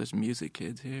 yo, there's music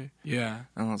kids here. Yeah.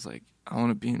 And I was like, I want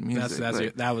to be in music.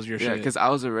 That was your shit. Yeah, because I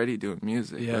was already doing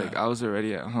music. Yeah. Like I was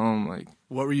already at home. Like,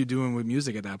 what were you doing with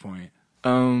music at that point?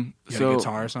 You had a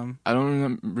guitar or something? I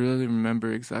don't really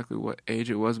remember exactly what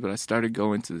age it was, but I started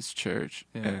going to this church,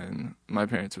 and my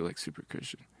parents were like super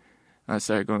Christian. I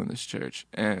started going to this church,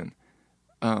 and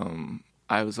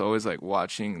I was always like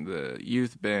watching the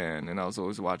youth band, and I was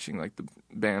always watching like the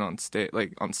band on stage,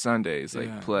 like on Sundays,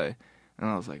 like play. And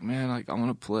I was like, man, like I want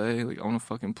to play, like I want to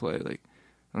fucking play, like.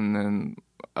 And then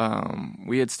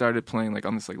we had started playing like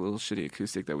on this like little shitty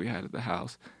acoustic that we had at the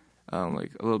house,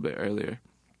 like a little bit earlier.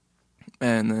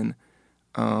 And then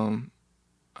I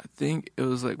think it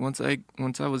was like once I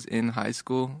was in high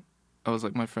school, I was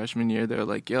like my freshman year. They were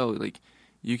like, yo, like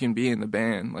you can be in the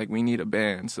band, like we need a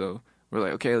band, so. We're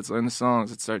like, okay, let's learn the songs,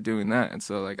 let's start doing that. And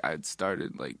so, like, I'd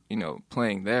started, like, you know,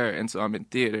 playing there. And so I'm in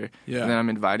theater. Yeah. And then I'm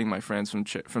inviting my friends from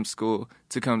school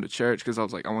to come to church because I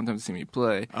was like, I want them to see me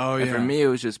play. Oh, and for me, it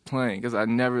was just playing because I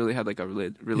never really had, like, a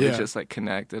religious, like,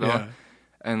 connect at all.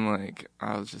 And, like,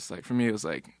 I was just like, for me, it was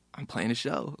like, I'm playing a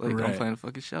show. Like, I'm playing a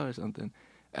fucking show or something.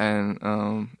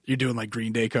 And you're doing like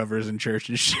Green Day covers in church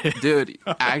and shit. Dude,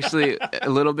 actually a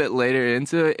little bit later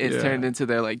into it, turned into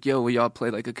they're like, yo, we all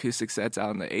play like acoustic sets out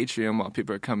in the atrium while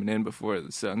people are coming in before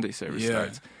the Sunday service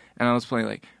starts. And I was playing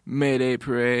like Mayday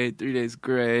Parade, 3 Days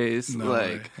Grace, it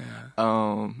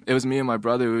was me and my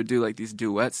brother who would do like these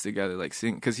duets together, like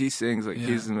sing, because he sings, like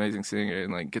he's an amazing singer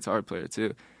and like guitar player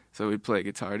too. So we'd play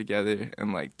guitar together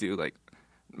and like do like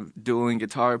dueling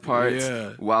guitar parts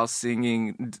while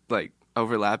singing like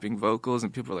overlapping vocals,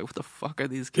 and people are like, what the fuck are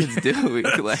these kids doing?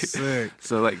 Like, sick.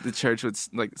 So like the church would,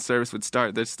 like, service would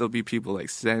start, there'd still be people like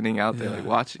standing out there like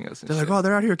watching us and they're shit. like, oh,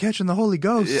 they're out here catching the Holy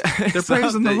Ghost. They're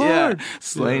praising the Lord.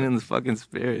 Slaying in the fucking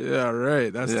spirit. Yeah,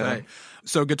 right. That's tight.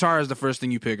 So guitar is the first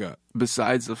thing you pick up,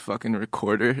 besides the fucking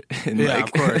recorder and like,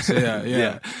 of course,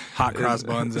 yeah, hot cross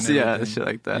buns and everything. shit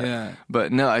like that. Yeah,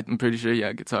 but no, I'm pretty sure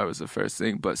guitar was the first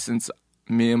thing. But since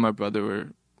me and my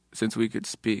brother since we could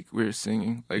speak, we were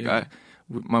singing. Like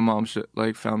my mom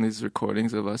found these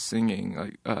recordings of us singing,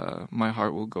 like "My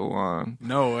Heart Will Go On."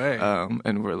 No way.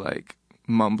 And we're like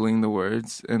mumbling the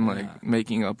words and like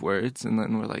making up words, and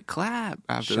then we're like clap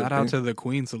after. Shout out to the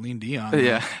Queen, Celine Dion.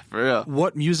 Yeah, for real.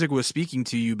 What music was speaking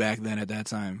to you back then at that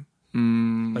time?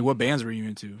 Like what bands were you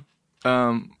into?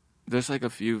 There's like a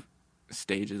few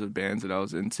stages of bands that I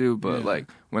was into, but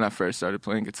like when I first started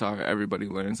playing guitar, everybody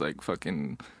learns like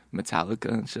fucking Metallica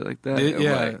and shit like that. And,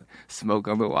 like Smoke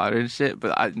on the Water and shit.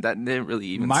 But that didn't really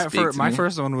even speak to me. My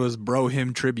first one was Bro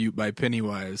Hymn Tribute by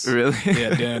Pennywise. Really?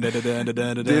 Yeah.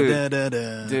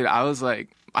 Dude, I was like,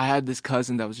 I had this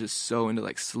cousin that was just so into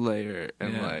like Slayer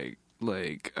and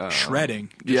like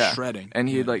shredding. Shredding. And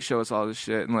he'd like show us all this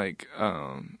shit, and like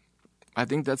I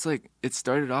think that's like, it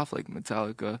started off like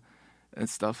Metallica and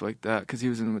stuff like that, because he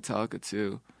was in Metallica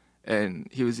too. And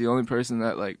he was the only person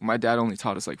that, like, my dad only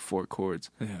taught us like 4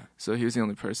 chords. Yeah. So he was the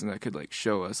only person that could like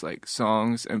show us like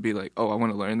songs and be like, oh, I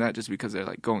want to learn that, just because they're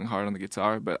like going hard on the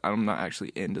guitar, but I'm not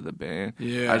actually into the band.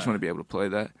 Yeah. I just want to be able to play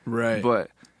that. Right.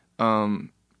 But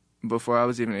before I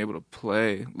was even able to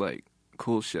play like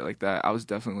cool shit like that, I was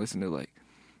definitely listening to like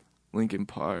Linkin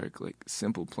Park, like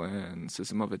Simple Plan,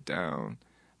 System of a Down,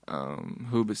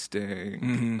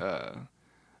 Hoobastank,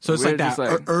 so it's like that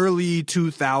early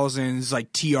 2000s,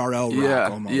 like TRL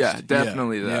rock almost. Yeah,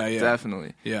 definitely that. Yeah.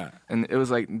 Definitely. Yeah. And it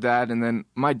was like that, and then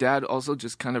my dad also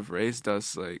just kind of raised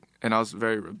us, like, and I was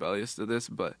very rebellious to this,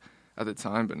 but at the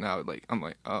time, but now, like, I'm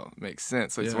like, oh, it makes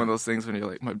sense. Like, it's one of those things when you're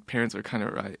like, my parents are kind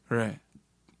of right. Right.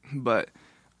 But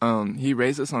he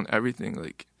raised us on everything.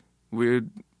 Like, we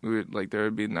would, like, there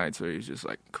would be nights where he's just,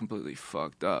 like, completely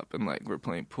fucked up, and, like, we're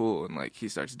playing pool, and, like, he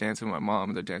starts dancing with my mom,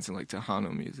 and they're dancing, like,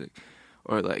 Tejano music.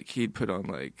 Or like he'd put on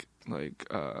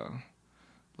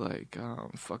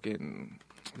fucking,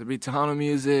 there'd be Tejano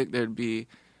music, there'd be,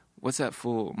 what's that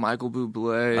fool, Michael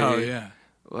Bublé. Oh yeah.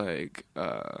 Like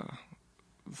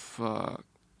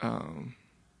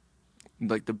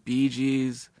like the Bee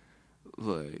Gees,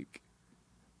 like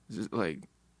just like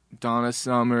Donna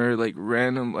Summer, like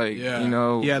random, like, you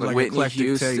know, like Whitney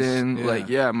Houston. Like,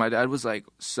 my dad was like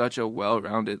he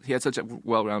had such a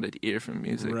well-rounded ear for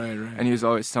music. Right. And he was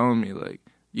always telling me, like,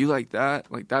 you like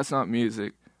that? Like, that's not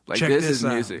music. Like, this is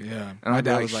music. Yeah. And my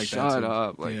dad was like, shut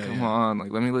up. Like, come on.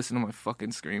 Like, let me listen to my fucking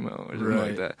Screamo or something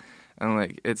like that. And,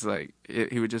 like, it's like,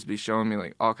 he would just be showing me,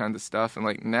 like, all kinds of stuff. And,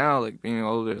 like, now, like, being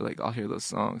older, like, I'll hear those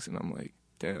songs and I'm like,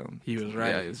 damn. He was right.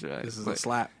 Yeah, he was right. This is like, a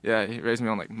slap. Yeah, he raised me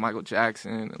on, like, Michael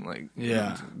Jackson and, like,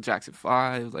 Jackson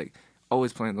 5, like,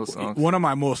 always playing those songs. One of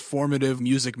my most formative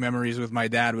music memories with my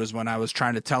dad was when I was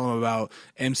trying to tell him about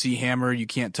MC Hammer, You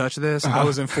Can't Touch This. I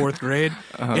was in 4th grade,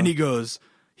 and he goes,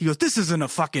 this isn't a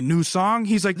fucking new song.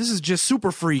 He's like, this is just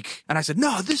Super Freak. And I said,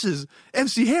 no, this is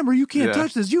MC Hammer, You Can't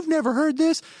Touch This. You've never heard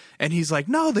this? And he's like,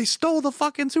 no, they stole the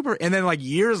fucking Super. And then like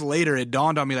years later, it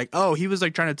dawned on me like, oh, he was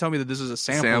like trying to tell me that this is a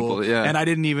sample. And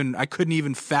I couldn't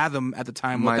even fathom at the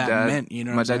time what that meant. You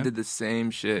know, my dad did the same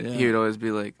shit. He would always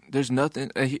be like, there's nothing.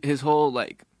 His whole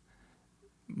like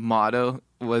motto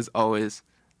was always,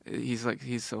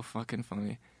 he's so fucking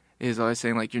funny. He's always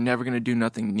saying like, you're never gonna do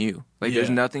nothing new. Like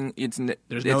there's nothing. It's no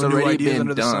already been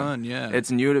under done. The sun. Yeah, it's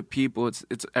new to people. It's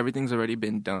everything's already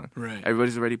been done. Right.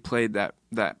 Everybody's already played that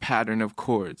pattern of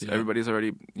chords. Yeah. Everybody's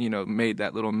already made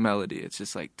that little melody. It's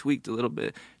just like tweaked a little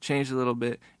bit, changed a little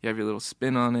bit. You have your little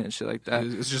spin on it and shit like that.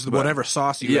 It's just whatever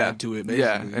sauce you add to it. Basically.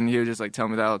 Yeah, and he would just like tell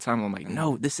me that all the time. I'm like,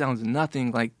 no, this sounds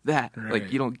nothing like that. Right.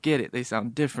 Like you don't get it. They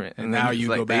sound different. And now you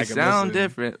go back. They sound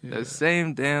different. Yeah. The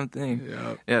same damn thing.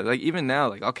 Yeah. Yeah. Like even now,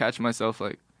 like I'll catch myself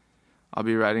like. I'll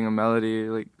be writing a melody,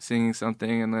 like singing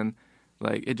something, and then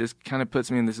like it just kind of puts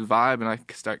me in this vibe, and I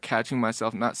start catching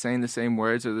myself not saying the same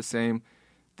words or the same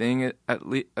thing at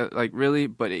least, like really,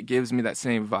 but it gives me that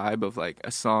same vibe of like a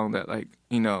song that like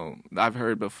I've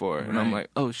heard before, and I'm like,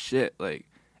 oh shit, like,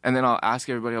 and then I'll ask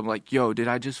everybody, I'm like, yo, did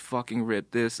I just fucking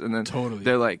rip this? And then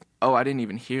they're like, oh, I didn't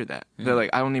even hear that. Yeah. They're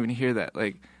like, I don't even hear that,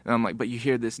 like, and I'm like, but you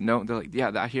hear this note? They're like,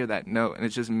 yeah, I hear that note, and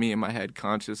it's just me in my head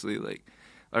consciously like,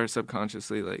 or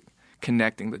subconsciously like.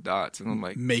 Connecting the dots, and I'm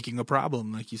like making a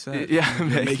problem, like you said. Yeah,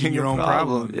 making your own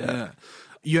problem. Yeah.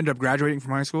 You ended up graduating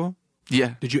from high school.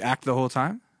 Yeah. Did you act the whole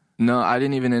time? No, I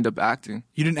didn't even end up acting.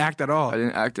 You didn't act at all? I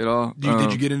didn't act at all.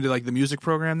 Did you get into like the music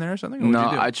program there or something? Or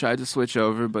no, I tried to switch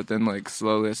over, but then like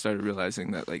slowly I started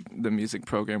realizing that like the music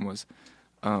program was,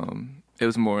 it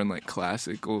was more in like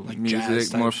classical like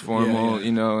music, more formal,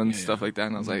 you know, and stuff like that.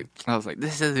 And I was like,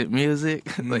 this isn't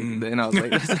music. Like then I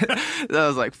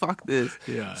was like, fuck this.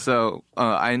 Yeah. So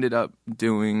I ended up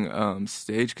doing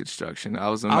stage construction. I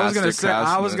was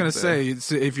gonna say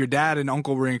if your dad and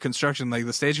uncle were in construction, like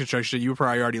the stage construction, you were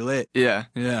probably already lit. Yeah.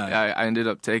 I ended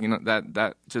up taking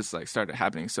that just like started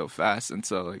happening so fast, and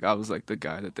so like I was like the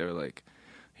guy that they were like,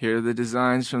 here are the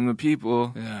designs from the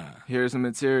people. Yeah. Here's the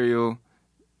material.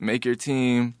 Make your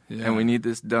team, and we need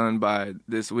this done by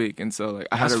this week. And so, like,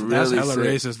 I had a really that's hella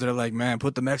racist. They're like, man,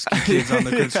 put the Mexican kids on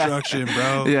the construction,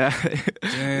 bro. Yeah.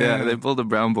 Yeah, they pulled a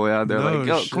brown boy out there like,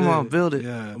 yo, come on, build it.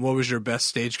 Yeah. What was your best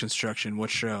stage construction? What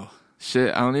show?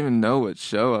 Shit, I don't even know what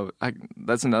show.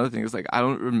 That's another thing. It's like, I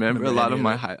don't remember a lot of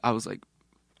my I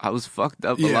was fucked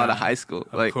up a lot of high school.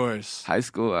 Of course. High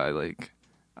school, I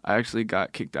actually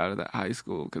got kicked out of that high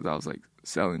school because I was, like,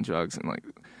 selling drugs and, like,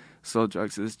 sold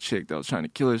drugs to this chick that was trying to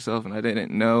kill herself, and I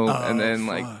didn't know. And then,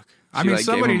 like, I mean,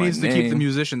 somebody needs to keep the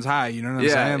musicians high. You know what I'm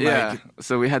saying? Yeah.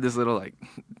 So we had this little like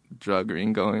drug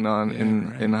ring going on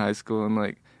in high school, and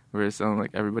like we were selling like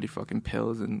everybody fucking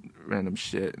pills and random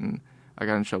shit, and I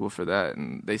got in trouble for that,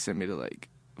 and they sent me to like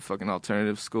fucking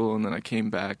alternative school, and then I came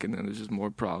back, and then there's just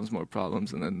more problems,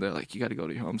 and then they're like, you got to go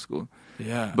to your home school.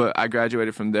 Yeah. But I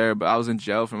graduated from there, but I was in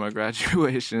jail for my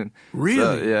graduation. Really?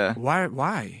 So, yeah.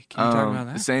 Why? Can you talk about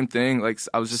that? Same thing. Like,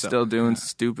 I was just still doing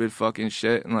stupid fucking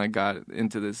shit, and like got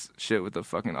into this shit with a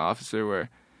fucking officer where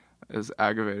I was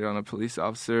aggravated on a police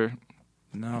officer.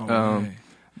 No way.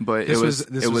 But this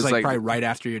was like probably right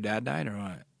after your dad died, or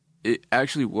what? It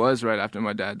actually was right after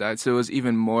my dad died, so it was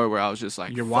even more where I was just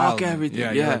like, you're fuck wildin'. everything.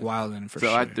 Yeah, you're like wildin' for sure.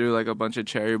 So I threw like a bunch of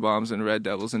cherry bombs and Red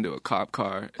Devils into a cop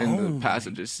car in the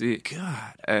passenger seat.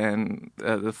 God. And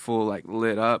the fool like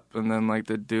lit up, and then like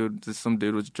some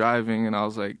dude was driving, and I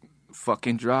was like,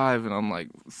 fucking drive, and I'm like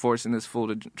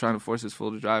trying to force this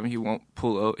fool to drive, and he won't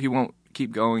he won't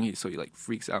keep going, so he like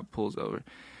freaks out, pulls over,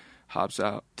 hops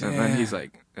out. Damn. And then he's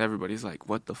like, everybody's like,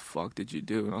 what the fuck did you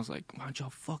do? And I was like, why'd y'all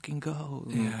fucking go?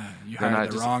 Yeah, you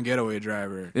hired the wrong getaway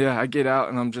driver. Yeah, I get out,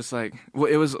 and I'm just like, well,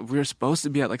 we were supposed to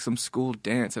be at like some school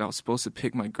dance, and I was supposed to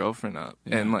pick my girlfriend up,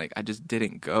 and like I just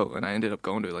didn't go, and I ended up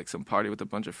going to like some party with a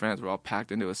bunch of friends. We're all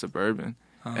packed into a Suburban,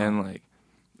 and like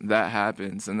that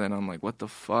happens, and then I'm like, what the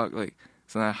fuck? Like,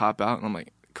 so then I hop out, and I'm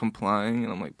like complying,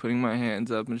 and I'm like putting my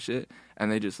hands up and shit,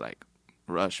 and they just like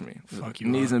rush me. Fuck you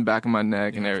knees up. in the back of my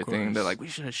neck and everything. They're like, we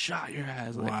should have shot your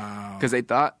ass. Like, wow. Because they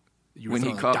thought when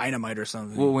he called dynamite or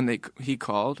something. Well, when he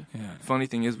called, funny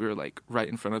thing is we were like right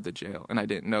in front of the jail, and I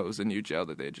didn't know it was a new jail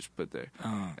that they had just put there.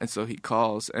 And so he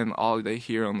calls, and all they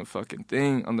hear on the fucking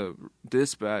thing on the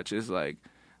dispatch is like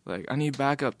I need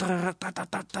backup.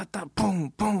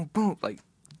 Boom, boom, boom, like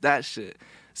that shit.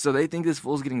 So they think this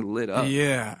fool's getting lit up.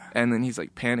 Yeah. And then he's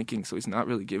like panicking, so he's not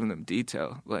really giving them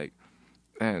detail. Like.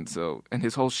 And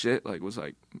his whole shit like was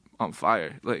like on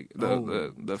fire. Like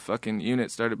the fucking unit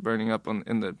started burning up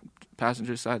in the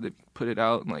passenger side. They put it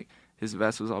out, and like his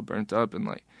vest was all burnt up, and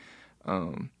like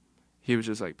he was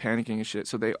just like panicking and shit.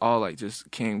 So they all like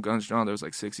just came guns drawn. There was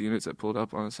like 6 units that pulled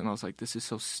up on us, and I was like, this is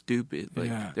so stupid.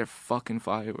 Like they're fucking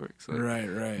fireworks. Like,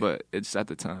 right. But it's at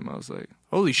the time I was like,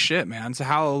 holy shit, man. So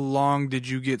how long did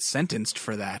you get sentenced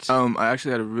for that? I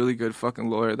actually had a really good fucking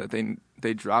lawyer that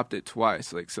they dropped it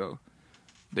twice. Like so.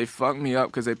 They fucked me up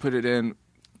because they put it in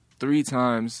 3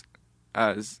 times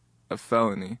as a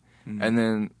felony, and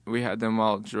then we had them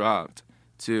all dropped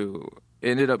to. It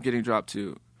ended up getting dropped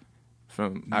to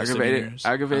from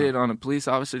aggravated on a police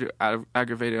officer to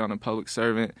aggravated on a public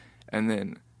servant, and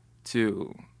then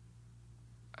to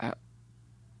it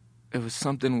was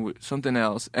something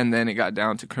else, and then it got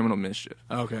down to criminal mischief.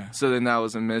 Okay. So then that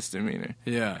was a misdemeanor.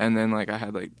 Yeah. And then like I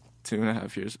had like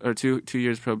 2.5 years or 2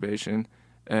 years probation.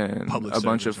 And a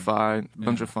bunch of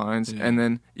fines, and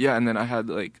then I had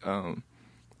like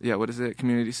what is it,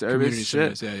 community service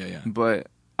shit. Yeah. But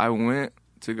I went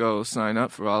to go sign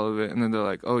up for all of it, and then they're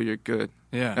like, oh, you're good.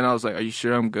 Yeah. And I was like, are you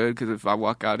sure I'm good? Because if I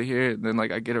walk out of here, then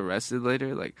like I get arrested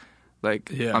later,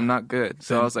 I'm not good.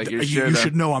 So I was like, you're sure? You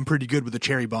should know I'm pretty good with a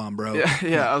cherry bomb, bro.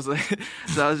 Yeah. I was like,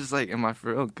 so I was just like, am I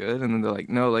for real good? And then they're like,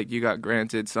 no, like you got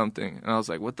granted something. And I was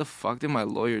like, what the fuck did my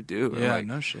lawyer do? And, yeah, like,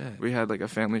 no shit. We had like a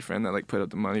family friend that like put up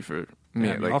the money for me.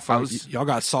 Yeah, like y'all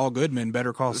got Saul Goodman,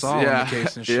 Better Call Saul on the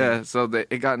case and shit. Yeah, so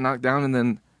it got knocked down, and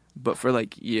then, but for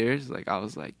like years, like I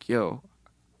was like, yo,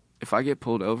 if I get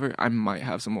pulled over, I might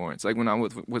have some warrants. Like when I'm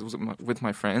with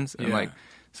my friends, and like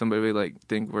somebody would like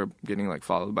think we're getting like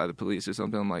followed by the police or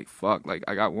something. I'm like, fuck, like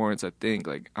I got warrants, I think,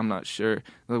 like I'm not sure.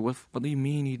 Like what do you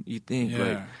mean you think? Yeah.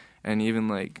 Like, and even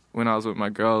like when I was with my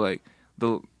girl, like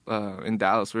in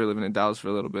Dallas, we were living in Dallas for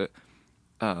a little bit.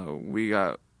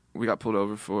 We got pulled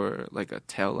over for like a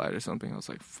tail light or something. I was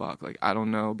like, fuck, like I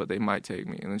don't know, but they might take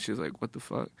me. And then she was like, what the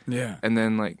fuck? Yeah. And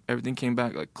then like everything came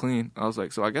back like clean. I was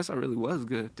like, so I guess I really was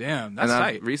good. Damn, that's and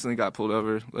tight. I recently got pulled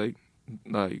over like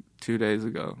 2 days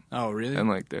ago. Oh, really? And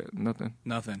like nothing.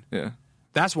 Yeah.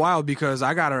 That's wild because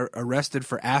I got arrested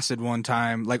for acid one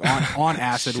time, like on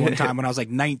acid one time when I was like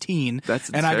 19. That's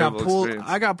a and I got pulled. experience.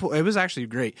 I got pulled. It was actually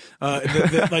great.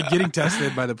 Like getting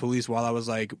tested by the police while I was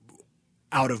like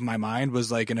out of my mind was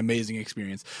like an amazing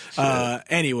experience.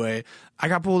 Anyway, I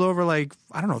got pulled over like,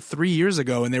 I don't know, 3 years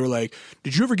ago, and they were like,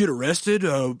 did you ever get arrested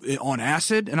on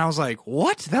acid? And I was like,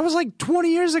 what? That was like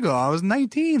 20 years ago. I was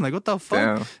 19. Like, what the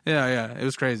fuck? Damn. Yeah. It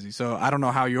was crazy. So I don't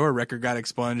know how your record got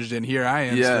expunged, and here I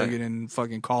am still getting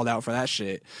fucking called out for that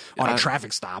shit on a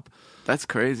traffic stop. That's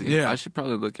crazy. Yeah. I should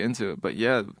probably look into it. But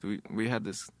yeah, we had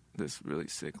this really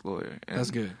sick lawyer. And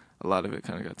that's good. A lot of it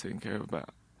kind of got taken care of, but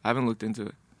I haven't looked into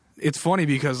it. It's funny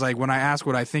because like when I ask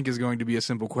what I think is going to be a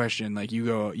simple question, like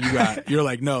you're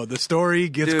like, no, the story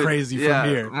gets crazy from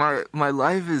here. My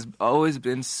life has always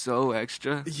been so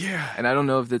extra. Yeah. And I don't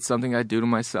know if it's something I do to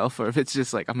myself or if it's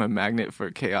just like I'm a magnet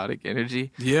for chaotic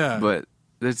energy. Yeah. But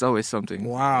there's always something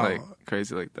like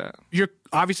crazy like that. You're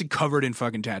obviously covered in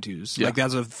fucking tattoos. Yeah. Like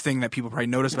that's a thing that people probably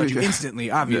notice about you instantly,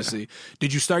 obviously. Yeah.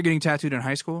 Did you start getting tattooed in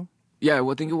high school? Yeah,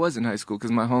 well, I think it was in high school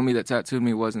because my homie that tattooed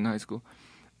me was in high school.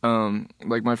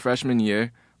 Like my freshman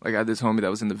year, like I had this homie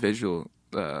that was in the visual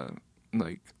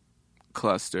like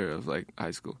cluster of like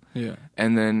high school. Yeah.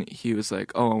 And then he was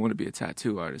like, "Oh, I want to be a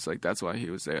tattoo artist." Like that's why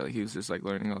he was there. Like he was just like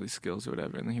learning all these skills or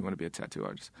whatever, and then he wanted to be a tattoo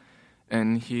artist.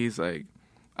 And he's like,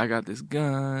 "I got this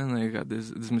gun, like I got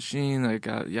this machine, like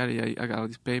I got yada yada. I got all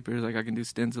these papers, like I can do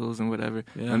stencils and whatever.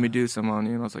 Yeah. Let me do some on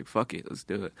you." And I was like, "Fuck it, let's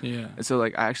do it." Yeah. And so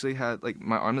like I actually had like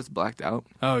my arm is blacked out.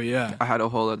 Oh yeah. I had a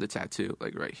whole other tattoo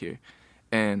like right here.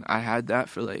 And I had that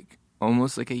for like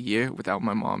almost like a year without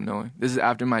my mom knowing. This is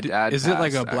after my dad Is passed, it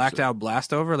like a blacked out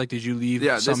blast over? Like did you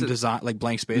leave some design, like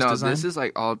blank space design? No, this is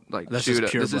like all like that's chewed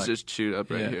just up. This black. is just chewed up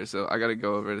right here. So I got to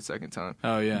go over it a second time.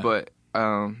 Oh yeah. But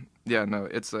yeah, no,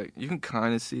 it's like you can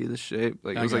kind of see the shape.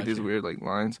 Like it was like these weird like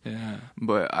lines. Yeah.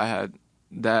 But I had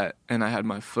that and I had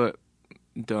my foot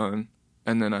done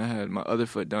and then I had my other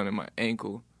foot done and my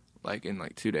ankle like in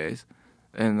like 2 days.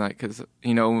 And like, cause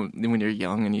you know when you're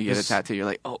young and you get a tattoo, you're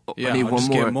like, oh I need one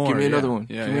more. Give me another one.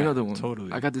 Yeah, give me another one.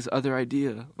 Totally. I got this other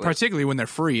idea. Like, particularly when they're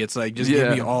free, it's like just give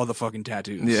me all the fucking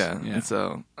tattoos. Yeah. And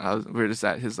so we were just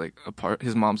at his like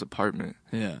his mom's apartment.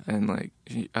 Yeah. And like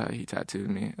he tattooed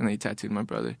me, and then he tattooed my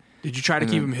brother. Did you try to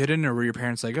keep him hidden, or were your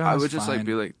parents like, oh, I would just fine. like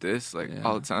be like this like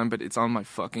all the time, but it's on my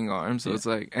fucking arm, so it's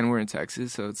like, and we're in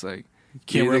Texas, so it's like.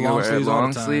 Can't wear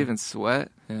long sleeve and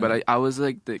sweat. Yeah. But I was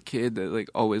like the kid that like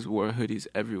always wore hoodies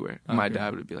everywhere. Okay. My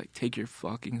dad would be like, "Take your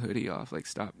fucking hoodie off. Like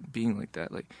stop being like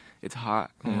that. Like it's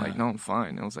hot." I'm like, "No, I'm fine."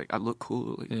 And I was like, "I look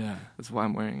cool. Like that's why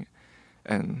I'm wearing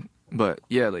it." But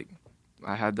yeah, like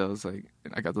I had those like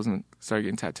I got those and started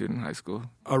getting tattooed in high school.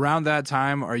 Around that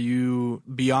time, are you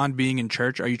beyond being in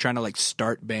church? Are you trying to like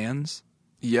start bands?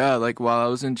 Yeah, like while I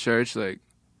was in church, like.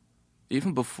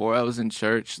 Even before I was in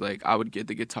church, like I would get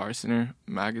the Guitar Center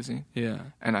magazine. Yeah.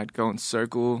 And I'd go and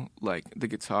circle like the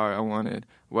guitar I wanted,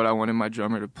 what I wanted my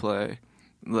drummer to play.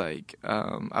 Like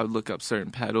I would look up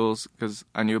certain pedals because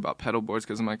I knew about pedal boards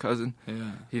because of my cousin.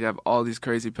 Yeah. He'd have all these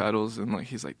crazy pedals and like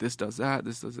he's like, this does that,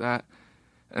 this does that.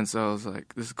 And so I was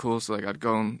like, this is cool. So like I'd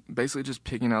go and basically just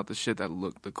picking out the shit that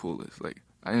looked the coolest. Like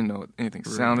I didn't know what anything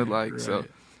sounded like. Right. So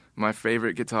my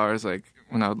favorite guitars, like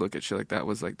when I would look at shit like that,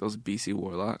 was like those BC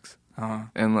Warlocks.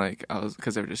 And like I was,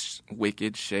 because they were just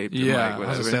wicked shaped. Yeah, and, like, I whatever.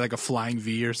 was gonna say like a flying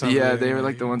V or something. Yeah, they were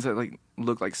like the ones that like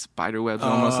look like spider webs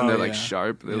almost, and they're like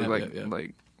sharp. They look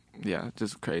like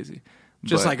just crazy.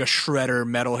 Just like a shredder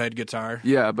metalhead guitar.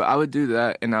 Yeah, but I would do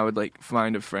that, and I would like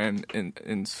find a friend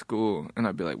in school, and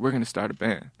I'd be like, "We're gonna start a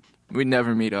band." We'd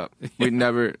never meet up. We'd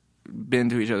never been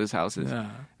to each other's houses.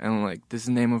 Yeah. And I'm like, "This is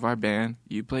the name of our band.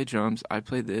 You play drums. I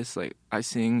play this. Like I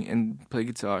sing and play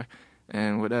guitar,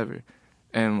 and whatever."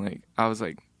 And, like, I was,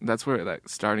 like, that's where, like,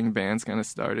 starting bands kind of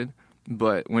started.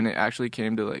 But when it actually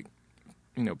came to, like,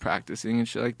 you know, practicing and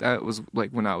shit like that, was,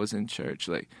 like, when I was in church.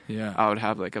 Like, I would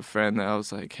have, like, a friend that I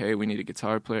was like, hey, we need a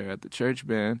guitar player at the church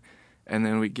band. And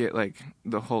then we'd get, like,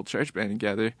 the whole church band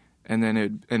together. And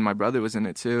then and my brother was in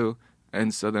it, too.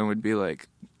 And so then we'd be like,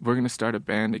 we're going to start a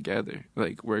band together.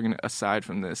 Like, we're going to, aside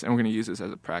from this, and we're going to use this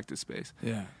as a practice space.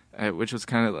 Yeah. which was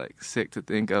kind of like sick to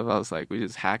think of. I was like, we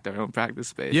just hacked our own practice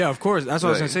space. Yeah, of course. That's what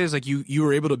I was gonna say. Is like you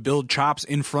were able to build chops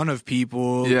in front of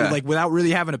people, like without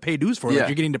really having to pay dues for it. Like,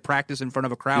 you're getting to practice in front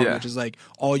of a crowd, which is like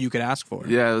all you could ask for.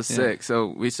 Yeah, it was sick.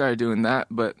 So we started doing that,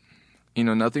 but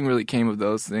nothing really came of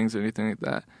those things or anything like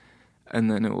that. And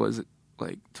then it was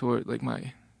like toward like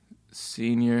my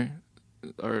senior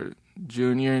or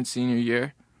junior and senior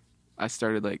year, I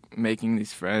started like making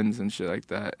these friends and shit like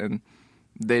that, and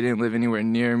they didn't live anywhere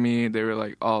near me. They were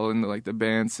like all in the, like the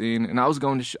band scene, and I was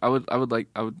going to I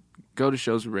would go to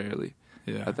shows rarely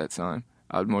at that time.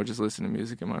 I would more just listen to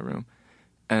music in my room.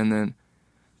 And then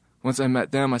once I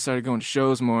met them, I started going to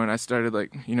shows more, and I started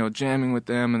like jamming with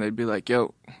them, and they'd be like,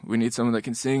 yo, we need someone that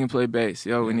can sing and play bass.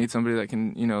 Yo, we need somebody that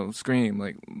can scream.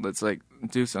 Like, let's like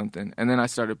do something. And then I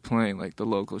started playing like the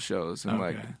local shows and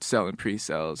like selling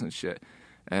pre-sales and shit.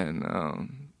 And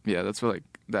that's what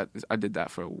I did that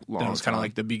for a long time. That was kind of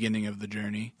like the beginning of the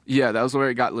journey. Yeah, that was where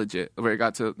it got legit. Where it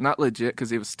got to not legit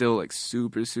because it was still like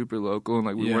super super local, and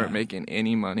like we weren't making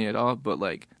any money at all. But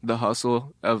like the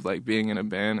hustle of like being in a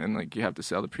band, and like you have to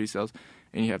sell the pre-sales,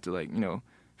 and you have to like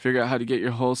figure out how to get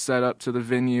your whole setup to the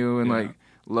venue, and like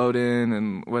load in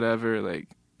and whatever, like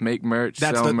make merch,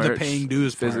 sell merch, the paying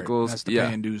dues physicals. Part. That's the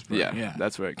paying dues part. Yeah,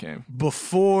 that's where it came.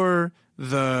 Before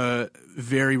the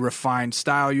very refined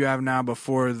style you have now,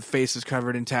 before the face is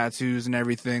covered in tattoos and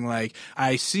everything, like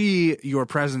I see your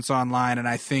presence online, and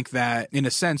I think that in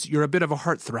a sense you're a bit of a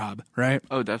heartthrob, right?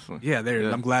 Oh, definitely. Yeah,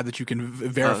 I'm glad that you can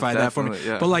verify that for me.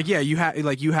 Yeah. But like,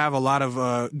 you have a lot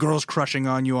of girls crushing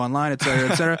on you online, et cetera,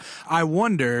 et cetera. I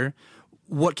wonder,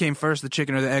 what came first, the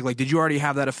chicken or the egg? Like, did you already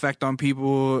have that effect on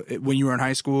people when you were in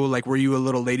high school? Like, were you a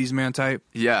little ladies' man type?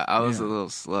 Yeah, I was a little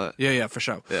slut. Yeah, for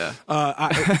sure. Yeah.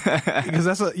 Because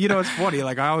that's it's funny.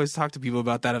 Like, I always talk to people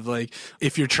about that of like,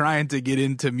 if you're trying to get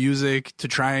into music to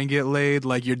try and get laid,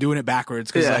 like you're doing it backwards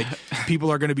because like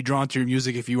people are going to be drawn to your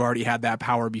music if you already had that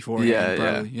power before.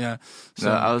 Yeah. So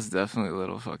no, I was definitely a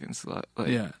little fucking slut.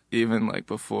 Like, even like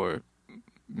before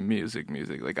music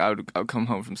like I would come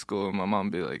home from school and my mom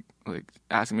would be like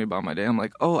asking me about my day. I'm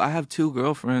like, oh, I have 2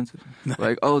 girlfriends.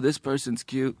 Like, oh, this person's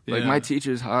cute. Like, my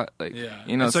teacher's hot. Like,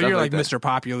 so you're like Mr.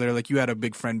 Popular. Like, you had a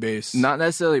big friend base. Not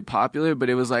necessarily popular, but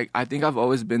it was like, I think I've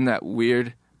always been that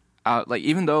weird out. Like,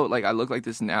 even though like I look like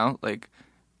this now, like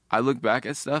I look back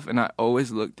at stuff and I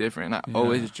always look different. I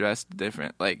always dressed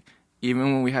different. Like,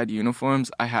 even when we had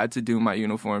uniforms, I had to do my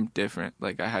uniform different.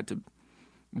 Like, I had to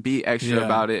be extra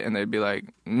about it, and they'd be like,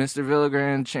 Mr.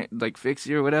 Villagrán, like fix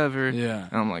you or whatever. And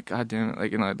I'm like, God damn it!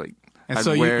 Like, and I'd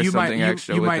wear something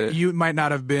extra with it. You might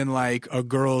not have been like a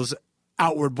girl's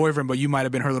outward boyfriend, but you might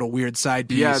have been her little weird side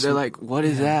piece. Yeah, they're like, what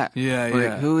is that?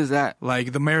 Like, who is that?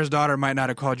 Like, the mayor's daughter might not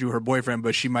have called you her boyfriend,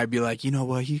 but she might be like, you know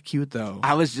what, you cute though.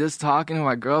 I was just talking to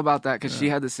my girl about that because she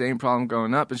had the same problem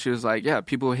growing up, and she was like, yeah,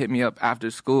 people would hit me up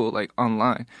after school, like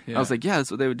online. I was like, yeah,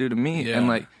 that's what they would do to me, and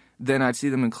like, then I'd see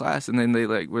them in class, and then they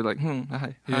like were like,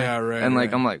 hi. Yeah, right. And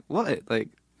like, I'm like, what? Like,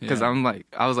 because I'm like,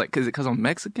 I was like, because I'm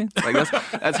Mexican. Like,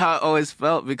 that's how it always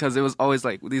felt, because it was always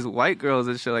like these white girls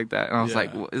and shit like that. And I was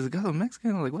like, is it because I'm Mexican?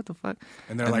 I'm like, what the fuck?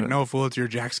 And they're like, no, fool, it's your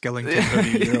Jack Skellington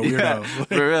hoodie. You're a weirdo.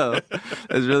 For real.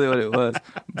 That's really what it was.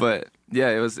 But yeah,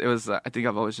 it was. I think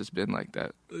I've always just been like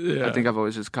that. Yeah. I think I've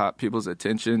always just caught people's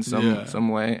attention some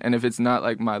way. And if it's not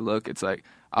like my look, it's like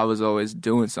I was always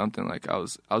doing something. Like I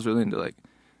was really into like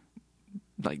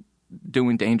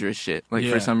doing dangerous shit, like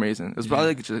for some reason. It was probably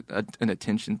like just an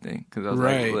attention thing, because I was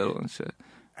like little and shit.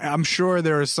 I'm sure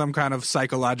there is some kind of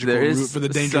psychological root for the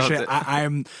dangerous shit. I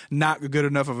am not good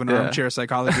enough of an armchair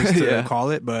psychologist to call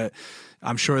it, but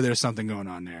I'm sure there's something going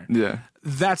on there. Yeah.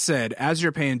 That said, as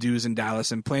you're paying dues in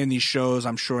Dallas and playing these shows,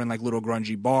 I'm sure in like little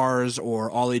grungy bars or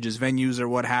all ages venues or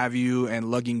what have you, and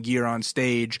lugging gear on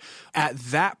stage, at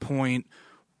that point,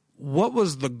 what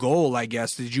was the goal, I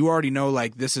guess? Did you already know,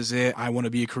 like, this is it, I want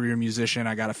to be a career musician,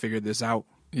 I got to figure this out?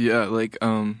 Yeah, like,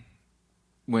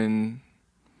 when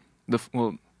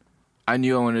I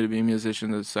knew I wanted to be a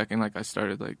musician the second, like, I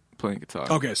started, like, playing guitar.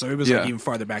 Okay, so it was, like, even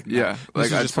farther back than that. Like,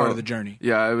 this is just part of the journey.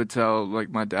 Yeah, I would tell,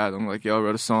 like, my dad, I'm like, yo, I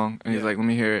wrote a song, and he's like, let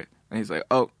me hear it. And he's like,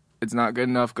 oh, it's not good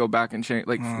enough, go back and change,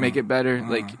 like, make it better,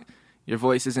 like, your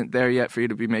voice isn't there yet for you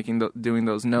to be doing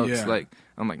those notes. Like,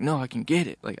 I'm like, no, I can get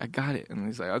it. Like, I got it. And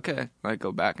he's like, okay. I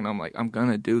go back and I'm like, I'm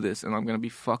gonna do this, and I'm gonna be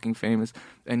fucking famous,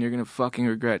 and you're gonna fucking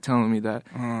regret telling me that.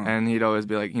 And he'd always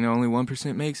be like, only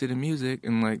 1% makes it in music,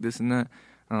 and like this and that.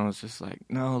 And I was just like,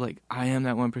 no, like, I am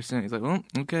that 1%. He's like, well,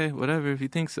 okay, whatever, if you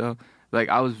think so. Like,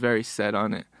 I was very set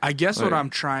on it. I guess what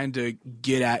I'm trying to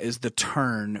get at is the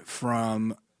turn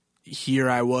from here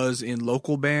I was in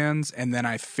local bands, and then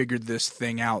I figured this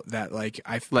thing out that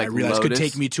I realized Lotus? could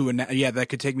take me to that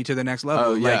could take me to the next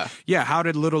level. Oh, yeah. How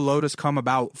did Little Lotus come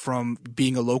about from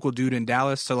being a local dude in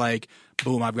Dallas to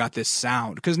boom, I've got this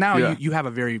sound? Because now you have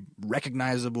a very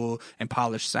recognizable and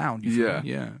polished sound.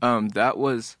 That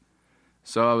was,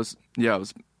 so I was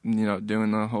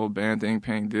doing the whole band thing,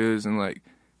 paying dues, and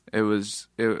I was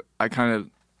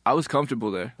comfortable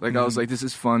there. I was like, this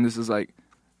is fun. This is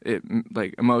it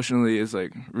emotionally is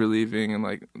relieving,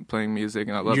 and playing music,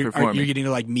 and I love performing. You're getting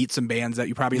to meet some bands that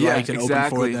you probably liked and open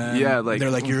for them. Yeah, they're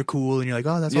like, you're cool, and you're like,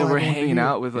 oh, that's all. Yeah, we're hanging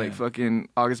out with fucking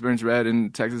August Burns Red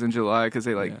and Texas in July because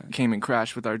they came and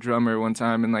crashed with our drummer one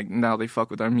time, and now they fuck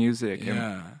with our music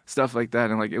and stuff like that,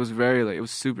 and it was very it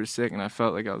was super sick, and I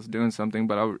felt like I was doing something,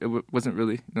 but it wasn't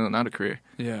really not a career.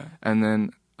 Yeah, and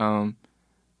then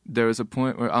there was a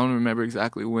point where I don't remember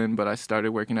exactly when, but I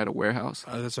started working at a warehouse.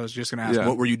 That's what I was just going to ask.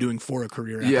 What were you doing for a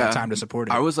career at that time to support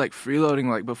it? I was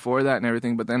freeloading before that and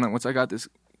everything, but then once I got this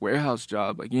warehouse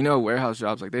job, warehouse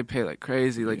jobs, they pay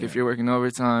crazy. If you're working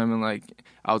overtime, and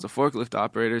I was a forklift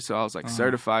operator, so I was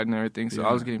certified and everything, so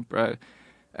I was getting bread.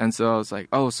 And so I was like,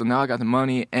 oh, so now I got the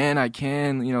money and I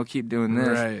can, keep doing this.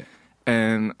 Right.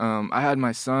 And I had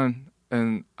my son,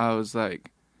 and I was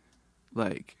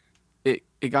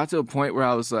it got to a point where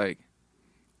I was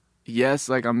yes,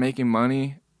 I'm making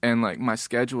money, and my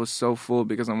schedule was so full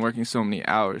because I'm working so many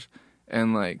hours,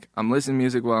 and I'm listening to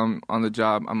music while I'm on the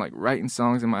job. I'm writing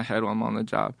songs in my head while I'm on the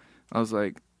job. I was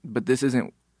but this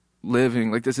isn't living.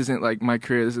 This isn't my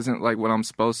career. This isn't what I'm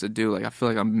supposed to do. I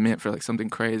feel I'm meant for something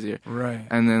crazier. Right.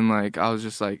 And then I was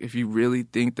just if you really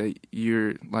think that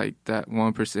you're that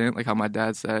 1%, how my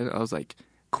dad said, I was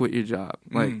quit your job.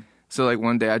 So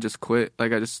one day I just quit.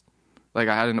 I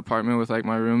had an apartment with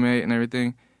my roommate and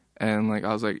everything, and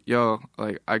I was yo,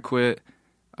 I quit.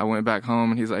 I went back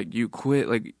home, and he's you quit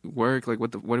work,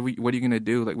 what are you gonna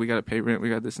do? We gotta pay rent, we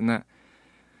got this and that.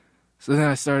 So then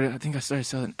I think I started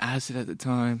selling acid at the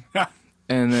time.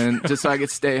 And then just so I could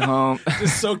stay home.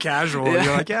 Just so casual. Yeah.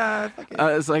 You're fuck it.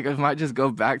 It's I might just go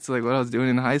back to what I was doing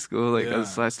in high school.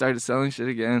 So I started selling shit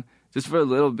again just for a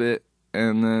little bit,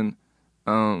 and then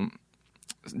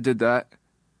did that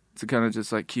to kind of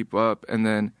just keep up, and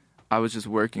then I was just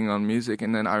working on music,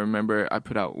 and then I remember I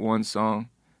put out one song.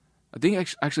 I think I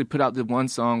actually put out the one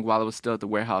song while I was still at the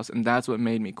warehouse, and that's what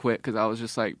made me quit, because I was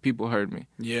just people heard me.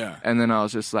 Yeah. And then I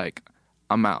was just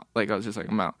I'm out. I was just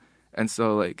I'm out. And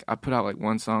so I put out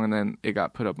one song, and then it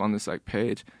got put up on this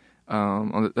page,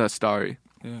 on the Starry.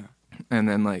 Yeah. And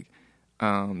then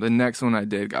the next one I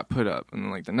did got put up,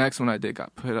 and then the next one I did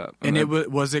got put up. And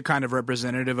was it kind of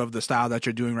representative of the style that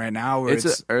you're doing right now? It's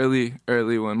an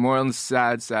early one, more on the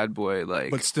sad boy,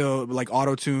 but still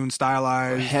auto-tune,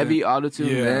 stylized, heavy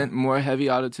auto-tune then, more heavy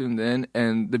auto-tune then,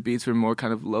 and the beats were more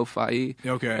kind of lo-fi.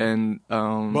 Okay. And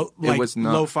it was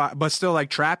not lo-fi, but still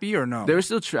trappy, or no? They were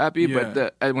still trappy,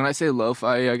 but when I say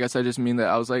lo-fi, I guess I just mean that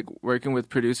I was working with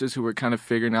producers who were kind of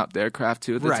figuring out their craft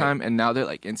too at the time, and now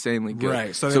they're insanely good.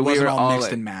 Right. So we were all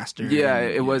mixed and mastered. Yeah,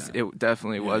 it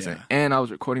definitely wasn't. Yeah. And I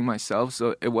was recording myself,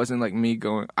 so it wasn't me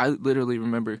going. I literally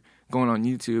remember going on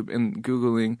YouTube and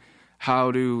Googling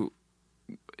how to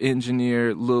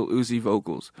engineer Lil Uzi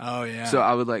vocals. Oh yeah. So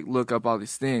I would look up all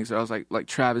these things. So I was like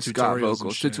Travis Scott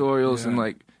vocals, tutorials, and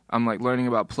I'm learning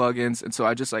about plugins, and so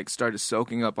I just started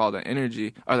soaking up all the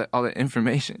energy, or all the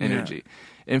information.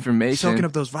 Soaking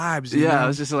up those vibes. Yeah, I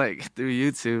was just through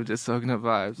YouTube, just soaking up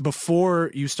vibes. Before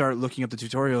you start looking up the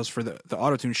tutorials for the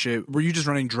autotune shit, were you just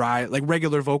running dry,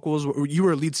 regular vocals? You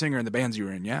were a lead singer in the bands you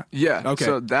were in, yeah? Yeah. Okay.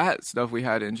 So that stuff we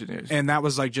had engineers. And that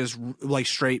was just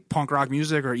straight punk rock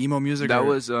music or emo music? That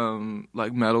was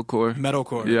metalcore.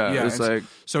 Metalcore. Yeah. It's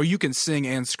so you can sing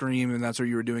and scream, and that's what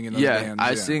you were doing in those bands?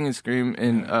 I sing and scream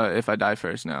in If I Die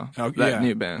First Now. That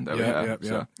new band that we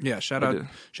have. Yeah, shout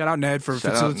out Ned for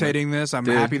facilitating this.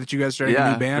 I'm happy that you guys started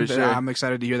a new band. For sure. I'm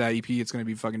excited to hear that EP. It's going to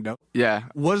be fucking dope. Yeah.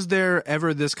 Was there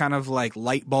ever this kind of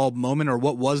light bulb moment, or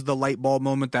what was the light bulb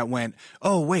moment that went,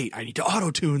 oh wait, I need to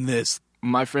auto-tune this?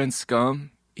 My friend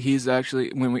Scum, he's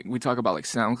actually, when we talk about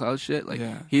SoundCloud shit,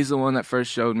 he's the one that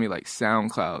first showed me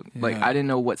SoundCloud. Yeah. I didn't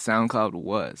know what SoundCloud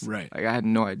was. Right. I had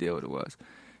no idea what it was.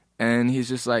 And he's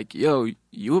just yo,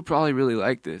 you would probably really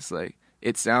like this.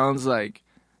 It sounds like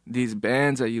these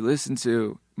bands that you listen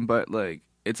to, but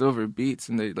it's over beats,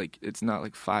 and they it's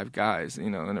not five guys,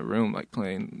 in a room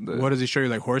playing the. What does he show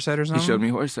you, Horsehead or something? He showed me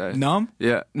Horsehead. Numb?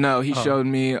 Yeah. No, he showed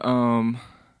me the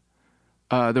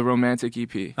Romantic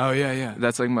EP. Oh yeah.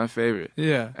 That's my favorite.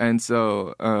 Yeah. And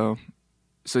so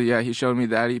yeah, he showed me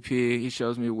that EP. He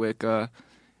shows me Wicca.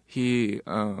 He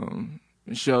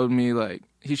showed me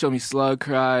he showed me Slug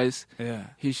Cries. Yeah.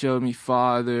 He showed me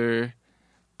Father.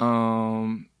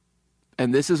 And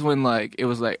this is when, like, it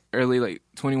was, like, early, like,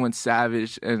 21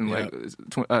 Savage, and, like,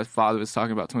 Father was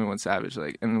talking about 21 Savage,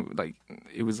 like, and, like,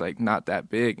 it was, like, not that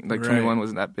big. Like, 21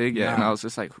 wasn't that big yet, and I was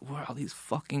just like, who are all these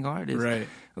fucking artists? Right.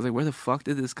 I was like, where the fuck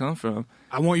did this come from?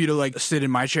 I want you to, like, sit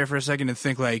in my chair for a second and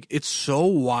think, like, it's so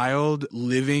wild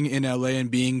living in LA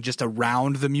and being just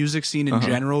around the music scene in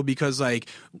general, because, like,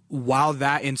 while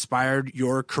that inspired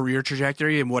your career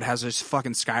trajectory and what has just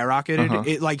fucking skyrocketed,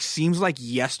 it, like, seems like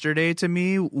yesterday to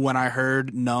me when I heard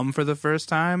Numb for the first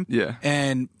time. Yeah.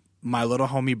 And my little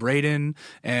homie Braden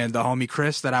and the homie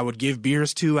Chris that I would give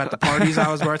beers to at the parties I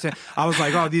was bartending. I was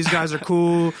like, oh, these guys are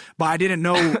cool. But I didn't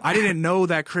know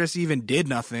that Chris even did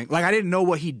nothing. Like, I didn't know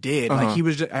what he did. Like,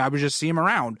 I would just see him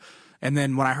around. And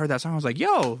then when I heard that song, I was like,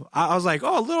 yo, I was like,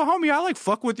 oh, little homie, I like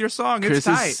fuck with your song. It's Chris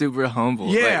tight. is super humble.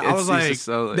 Yeah, like, I was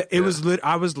like,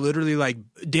 I was literally like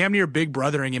damn near big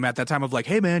brothering him at that time of like,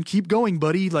 hey man, keep going,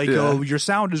 buddy. Like, your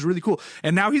sound is really cool.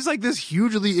 And now he's like this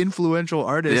hugely influential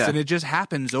artist, and it just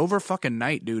happens over fucking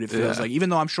night, dude. It feels like,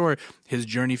 even though I'm sure his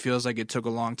journey feels like it took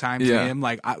a long time to him,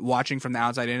 like watching from the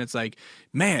outside in, it's like,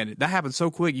 man, that happened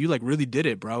so quick. You like really did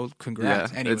it, bro.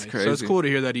 Congrats. Anyway, it's crazy. So it's cool to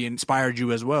hear that he inspired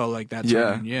you as well. Like that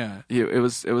song. Yeah, it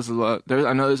was a lot.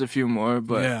 I know there's a few more,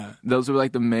 but those were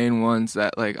like the main ones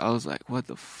that like I was like, what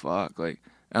the fuck? Like,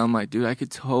 and I'm like, dude, I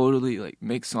could totally like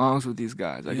make songs with these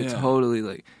guys. I could totally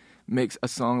like make a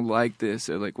song like this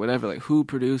or like whatever. Like, who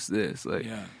produced this? Like,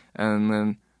 and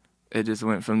then it just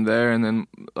went from there. And then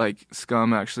like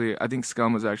Scum, actually, I think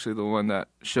Scum was actually the one that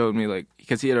showed me, like,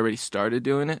 because he had already started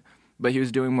doing it, but he was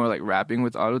doing more like rapping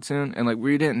with autotune, and like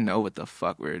we didn't know what the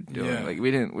fuck we were doing. Like we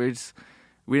didn't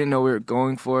know what we were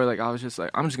going for. Like, I was just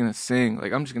like, I'm just gonna sing.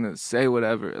 Like, I'm just gonna say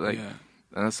whatever. Like,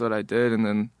 and that's what I did. And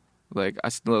then like I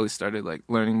slowly started like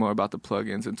learning more about the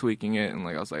plugins and tweaking it. And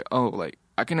like I was like, oh, like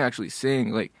I can actually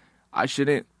sing. Like, I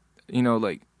shouldn't,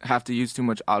 like have to use too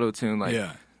much autotune.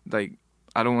 Like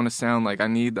I don't want to sound like I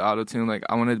need the auto-tune. Like,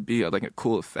 I want it to be like a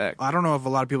cool effect. I don't know if a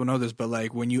lot of people know this, but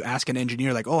like when you ask an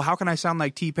engineer, like, oh, how can I sound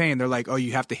like T-Pain? They're like, oh,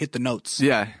 you have to hit the notes.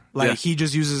 Yeah. Like, he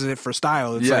just uses it for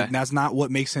style. It's like, that's not what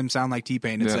makes him sound like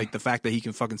T-Pain. It's like the fact that he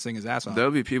can fucking sing his ass off.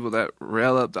 There'll be people that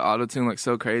rail up the auto-tune like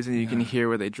so crazy. You can hear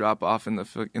where they drop off in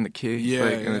the key. Yeah,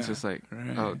 and it's just like,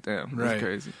 oh, damn, that's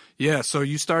crazy. Yeah, so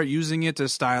you start using it to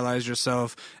stylize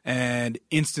yourself, and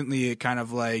instantly it kind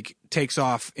of like takes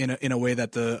off in a way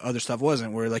that the other stuff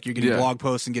wasn't, where like you're getting blog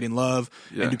posts and getting love.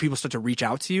 And do people start to reach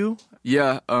out to you?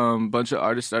 Yeah, a bunch of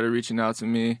artists started reaching out to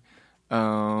me.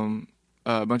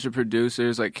 A bunch of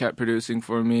producers like kept producing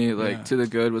for me. Like To The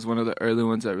Good was one of the early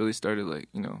ones that really started, like,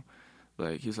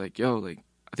 like he was like, yo, like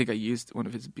I think I used one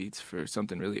of his beats for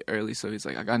something really early, so he's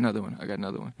like, I got another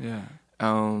one. Yeah.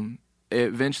 It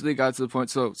eventually got to the point,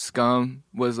 so Scum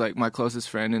was like my closest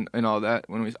friend and all that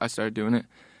when I started doing it.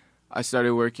 I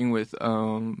started working with,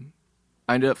 I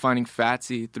ended up finding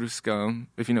Fatsy through Scum,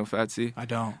 if you know Fatsy. I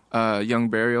don't. Young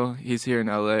Burial, he's here in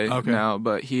LA now,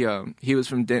 but he was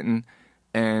from Denton,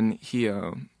 and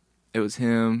it was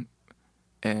him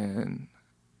and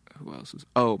who else was,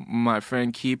 my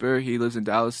friend Keeper, he lives in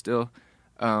Dallas still.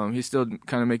 He's still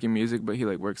kind of making music, but he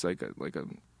like works like a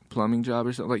plumbing job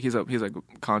or something. Like he's like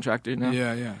a contractor now.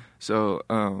 Yeah. So,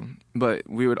 but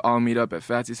we would all meet up at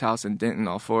Fatsy's house in Denton,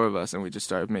 all four of us, and we just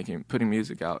started putting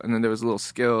music out. And then there was a little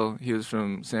Skill. He was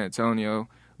from San Antonio.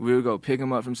 We would go pick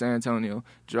him up from San Antonio,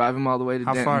 drive him all the way to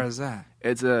Denton. How far is that?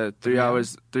 It's 3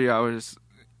 hours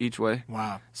each way.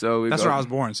 Wow. So that's where I was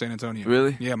born, San Antonio.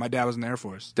 Really? Yeah, my dad was in the Air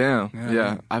Force. Damn.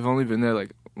 Yeah. I've only been there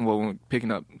when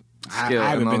picking up Skill. I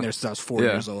haven't been there since I was 4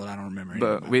 years old. I don't remember.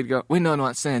 But we'd go. No,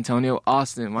 not San Antonio,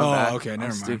 Austin. My bad. Okay, never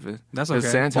mind. Stupid. That's okay.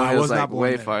 San Antonio was like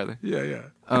way farther.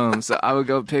 Yeah. So I would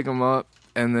go pick him up,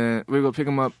 and then we'd go pick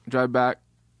him up, drive back.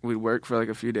 We'd work for like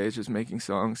a few days just making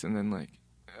songs, and then like,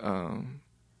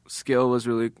 Skill was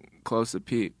really close to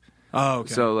Peep. Oh,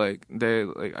 okay. So like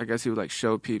I guess he would like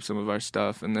show Peep some of our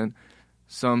stuff, and then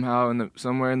somehow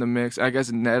somewhere in the mix, I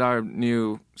guess Nedar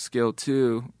knew Skill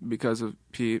too because of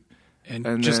Peep.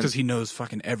 And just because he knows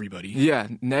fucking everybody. Yeah,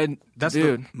 Ned. That's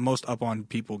the most up on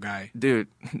people guy. Dude,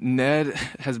 Ned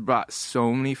has brought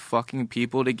so many fucking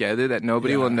people together that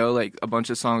nobody will know, like, a bunch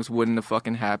of songs wouldn't have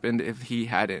fucking happened if he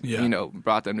hadn't,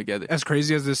 brought them together. As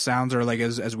crazy as this sounds, or like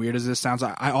as weird as this sounds,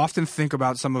 I often think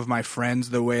about some of my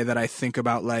friends the way that I think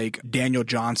about like Daniel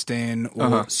Johnston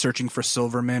or Searching for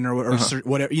Silverman or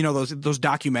whatever, those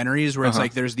documentaries where it's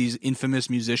like there's these infamous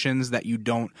musicians that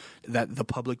the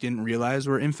public didn't realize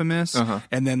were infamous.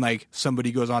 and then like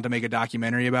somebody goes on to make a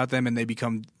documentary about them and they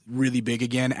become really big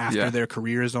again after their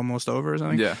career is almost over or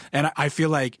something. Yeah. And I feel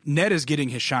like Ned is getting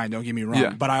his shine, don't get me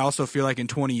wrong, but I also feel like in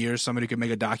 20 years somebody could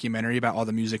make a documentary about all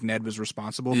the music Ned was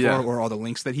responsible for or all the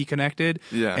links that he connected,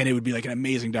 and it would be like an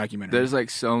amazing documentary. There's like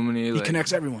so many... He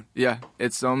connects everyone. Yeah.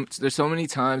 There's so many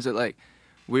times that like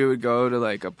we would go to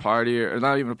like a party or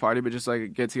not even a party, but just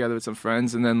like get together with some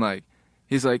friends, and then like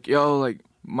he's like, yo, like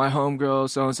my homegirl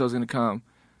so-and-so's gonna come.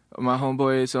 My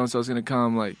homeboy so-and-so's gonna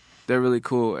come. Like they're really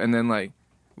cool. And then like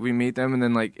we meet them, and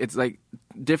then like it's like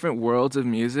different worlds of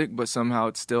music, but somehow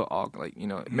it's still all like, you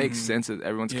know, it makes sense that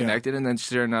everyone's connected. And then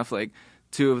sure enough, like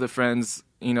two of the friends,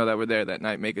 you know, that were there that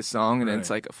night make a song, and it's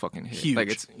like a fucking hit. Huge. Like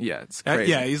it's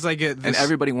crazy. He's like and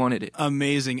everybody wanted it.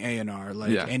 Amazing A&R.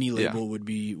 Like any label would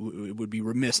be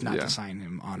remiss not to sign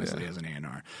him, honestly, as an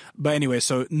A&R. But anyway,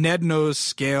 so Ned knows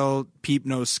Scale, Peep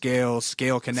knows Scale,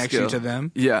 Scale connects you to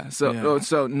them. Yeah. So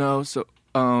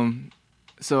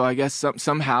I guess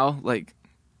somehow like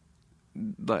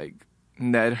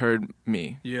Ned heard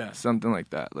me. Yeah. Something like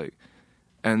that. Like,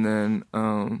 and then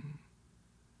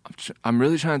I'm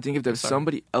really trying to think if there's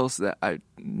somebody else that I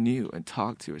knew and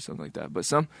talked to or something like that. But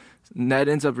Ned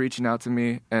ends up reaching out to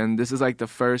me, and this is like the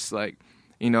first, like,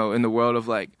 you know, in the world of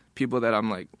like people that I'm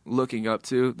like looking up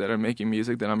to that are making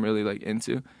music that I'm really like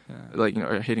into, like, you know,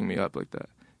 are hitting me up like that.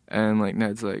 And like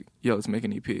Ned's like, yo, let's make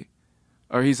an EP.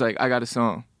 Or he's like, I got a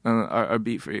song, or a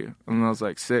beat for you. And I was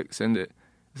like, sick, send it.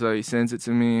 So he sends it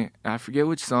to me. I forget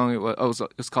which song it was. Oh,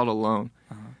 it's called Alone.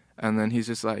 And then he's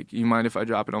just like, you mind if I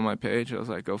drop it on my page? I was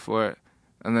like, go for it.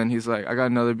 And then he's like, I got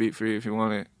another beat for you if you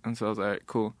want it. And so I was like, all right,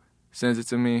 cool. Sends it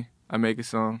to me. I make a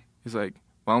song. He's like,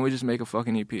 why don't we just make a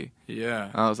fucking EP?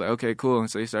 Yeah. And I was like, okay, cool. And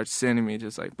so he starts sending me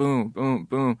just like boom, boom,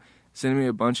 boom, sending me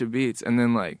a bunch of beats. And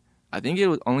then like, I think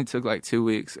only took like 2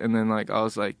 weeks. And then like, I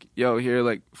was like, yo, here are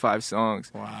like 5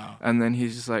 songs. Wow. And then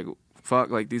he's just like,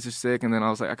 fuck, like these are sick. And then I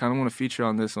was like, I kind of want to feature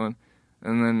on this one.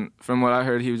 And then from what I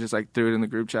heard, he was just like threw it in the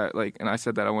group chat, like, and I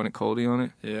said that I wanted Coldy on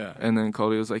it. Yeah. And then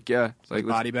Coldy was like, yeah, like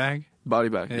Body Bag. Body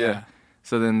Bag. Yeah.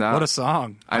 So then what a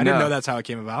song! I didn't know that's how it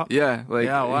came about. Yeah. Like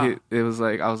wow. It was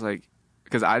like I was like,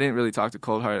 because I didn't really talk to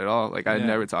Cold Heart at all. Like I had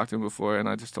never talked to him before, and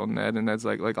I just told Ned, and Ned's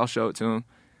like I'll show it to him.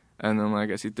 And then like I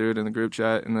guess he threw it in the group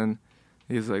chat, and then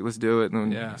he was like, let's do it,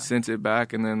 and then sent it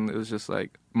back, and then it was just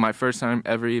like my first time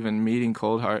ever even meeting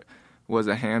Cold Heart was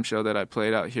a ham show that I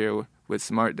played out here with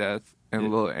Smart Death and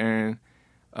Lil Aaron,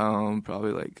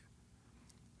 probably like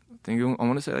I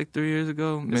want to say like 3 years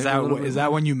ago. Is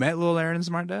that when you met Lil Aaron and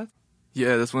Smart Death?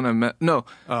 Yeah, that's when I met. No,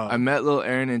 I met Lil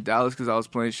Aaron in Dallas because I was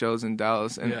playing shows in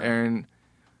Dallas, and Aaron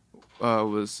I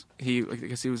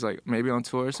guess he was like maybe on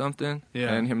tour or something.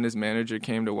 Yeah. And him and his manager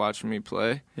came to watch me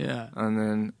play. Yeah. And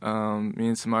then me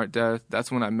and Smart Death.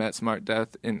 That's when I met Smart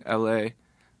Death in L.A.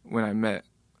 when I met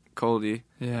Coldy.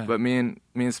 Yeah. But me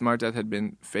and Smart Death had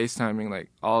been FaceTiming like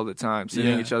all the time,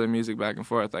 sending each other music back and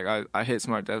forth. Like I hit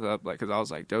Smart Death up like because I was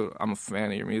like, dude, I'm a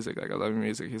fan of your music. Like I love your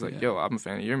music. He's like, yo, I'm a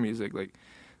fan of your music. Like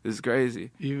this is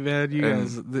crazy. You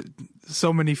guys,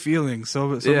 so many feelings, so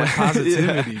much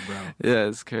positivity, bro. Yeah,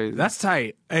 it's crazy. That's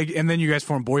tight. And then you guys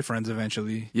formed boyfriends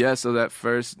eventually. Yeah. So that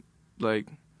first like.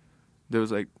 There was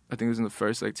like I think it was in the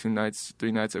first like 3 nights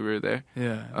that we were there.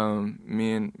 Yeah.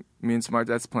 Me and Smart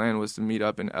Death's plan was to meet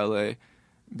up in LA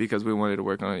because we wanted to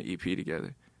work on an EP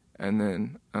together. And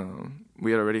then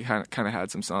we had already kind of had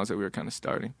some songs that we were kind of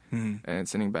starting and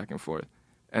sending back and forth.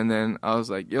 And then I was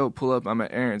like, yo, pull up, I'm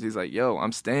at Aaron's. He's like, yo,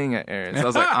 I'm staying at Aaron's. So I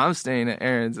was like, I'm staying at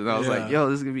Aaron's. And I was like, yo,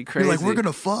 this is going to be crazy. You're like, we're going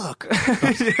to fuck.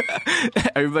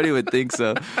 Everybody would think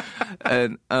so.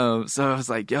 And so I was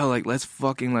like, yo, like, let's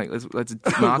fucking, like, let's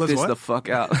knock this the fuck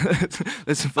out.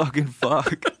 Let's fucking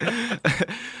fuck.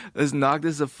 Let's knock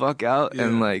this the fuck out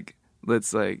and, like,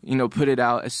 let's, like, you know, put it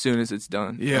out as soon as it's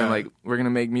done. Yeah. And, like, we're going to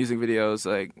make music videos.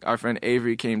 Like, our friend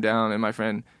Avery came down and my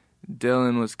friend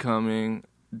Dylan was coming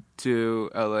to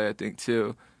LA, I think,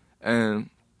 too. And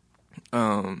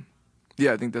I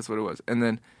think that's what it was. And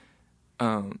then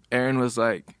Aaron was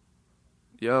like,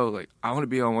 yo, like, I want to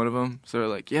be on one of them. So we're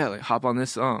like, yeah, like, hop on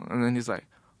this song. And then he's like,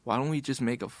 why don't we just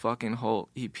make a fucking whole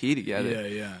EP together? Yeah,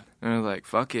 yeah. And we're like,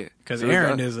 fuck it. Because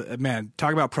Aaron is, man,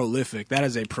 talk about prolific. That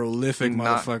is a prolific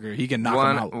motherfucker. He can knock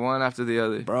them out. One after the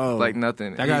other. Bro. Like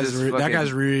nothing. That guy's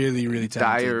really, really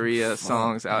talented. Diarrhea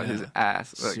songs out his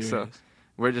ass. Like, so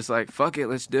we're just like, fuck it,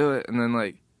 let's do it. And then,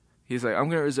 like, he's like, I'm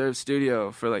going to reserve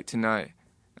studio for, like, tonight.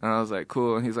 And I was like,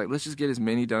 cool. And he's like, let's just get as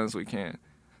many done as we can.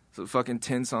 So fucking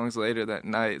 10 songs later that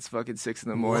night, it's fucking 6 in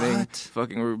the morning. What?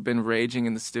 Fucking we've been raging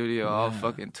in the studio, all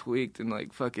fucking tweaked and,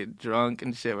 like, fucking drunk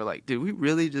and shit. We're like, did we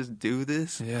really just do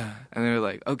this? Yeah. And they were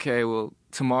like, okay, well,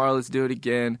 tomorrow let's do it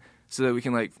again. so that we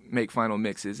can like make final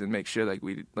mixes and make sure like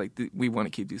we want to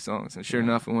keep these songs. And sure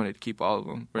enough, we wanted to keep all of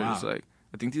them. We're just like,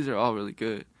 I think these are all really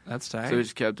good. That's tight. So we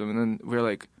just kept them, and then we're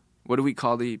like, what do we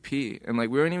call the EP? And like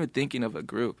we weren't even thinking of a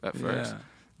group at first,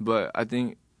 but I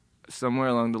think somewhere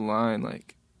along the line,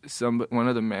 like one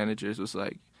of the managers was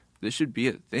like, this should be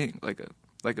a thing, like a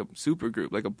super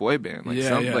group, like a boy band, like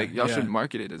like y'all should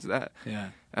market it as that. Yeah.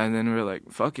 And then we were like,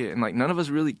 fuck it, and like none of us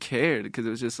really cared because it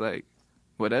was just like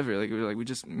whatever. Like we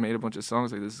just made a bunch of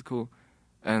songs, like this is cool.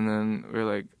 And then we were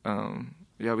like,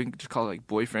 we can just call it like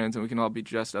Boyfriends, and we can all be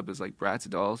dressed up as like Bratz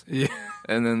dolls. Yeah.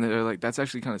 And then they're like, that's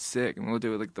actually kind of sick, and we'll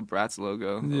do it like the Bratz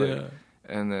logo. Yeah. Like,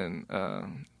 and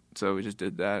then so we just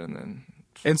did that, and then.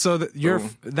 And so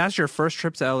that's your first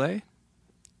trip to LA?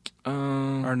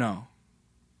 Or no?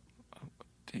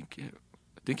 I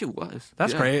think it was.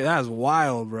 That's great. That is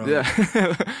wild, bro.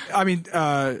 Yeah. I mean,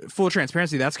 full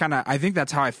transparency, I think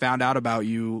that's how I found out about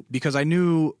you, because I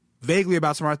knew vaguely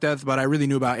about Smart Death, but I really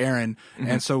knew about Aaron. Mm-hmm.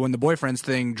 And so when the Boyfriends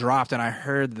thing dropped and I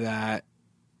heard that,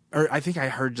 or I think I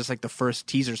heard just like the first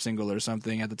teaser single or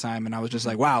something at the time, and I was just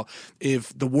like, wow,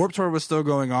 if the Warped Tour was still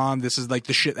going on, this is like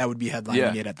the shit that would be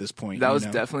headlining it at this point. That was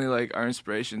definitely like our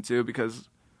inspiration too, because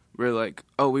we're like,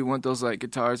 oh, we want those like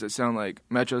guitars that sound like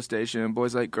Metro Station,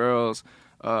 Boys Like Girls,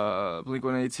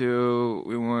 Blink-182.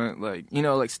 We want like,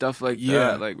 like stuff like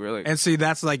that. Like we're like, and see,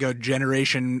 that's like a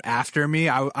generation after me.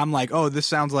 I'm like, oh, this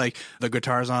sounds like the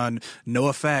guitars on No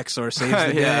Effects or Saves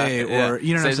the Day, or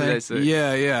you know what I'm saying?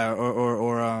 Yeah,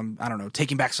 or I don't know,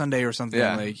 Taking Back Sunday or something.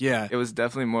 It was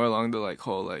definitely more along the like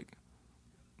whole like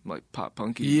pop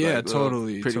punky,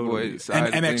 totally, pretty boy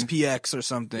side and MXPX or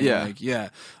something.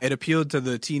 It appealed to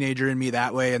the teenager in me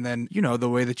that way, and then the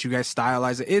way that you guys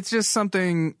stylize it, it's just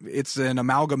something. It's an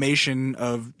amalgamation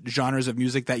of genres of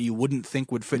music that you wouldn't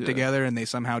think would fit together, and they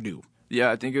somehow do. Yeah,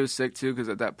 I think it was sick too, because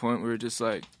at that point we were just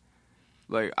like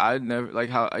I'd never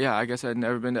I guess I'd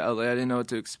never been to LA. I didn't know what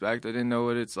to expect. I didn't know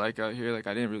what it's like out here. Like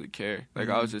I didn't really care. Like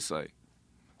I was just like,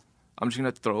 I'm just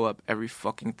gonna throw up every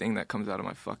fucking thing that comes out of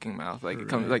my fucking mouth. Like it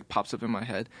comes, like pops up in my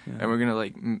head, and we're gonna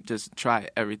like just try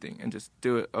everything and just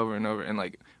do it over and over. And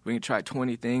like we can try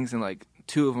 20 things, and like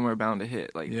 2 of them are bound to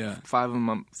hit. Like 5 of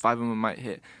them might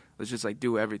hit. Let's just like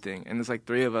do everything. And it's like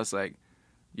 3 of us, like,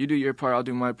 you do your part, I'll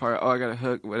do my part. Oh, I got a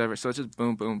hook, whatever. So it's just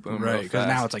boom, boom, boom. Right, because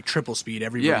now it's like triple speed.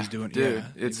 Everybody's doing it. Dude,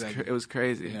 it was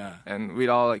crazy. Yeah, and we'd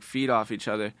all like feed off each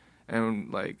other.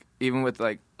 And like even with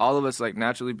like all of us like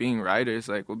naturally being writers,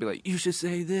 like we'll be like, you should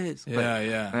say this. And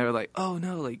they were like, oh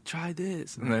no, like try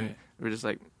this. And then we're just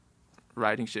like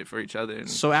writing shit for each other. And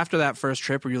so after that first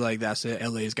trip, were you like, that's it,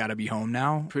 LA's got to be home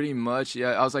now? Pretty much, yeah.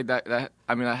 I was like that.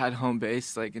 I mean, I had home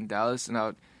base like in Dallas, and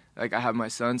I have my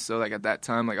son, so like at that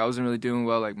time, like I wasn't really doing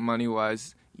well like money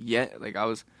wise yet. Like I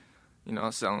was,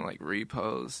 selling like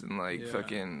repos and like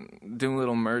fucking doing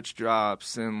little merch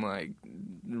drops and like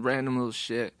random little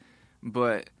shit.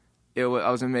 But I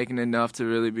wasn't making enough to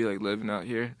really be like living out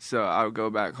here. So I would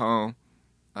go back home,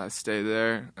 I'd stay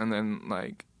there, and then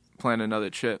like plan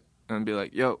another trip and be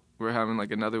like, yo, we're having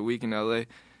like another week in LA.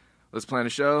 Let's plan a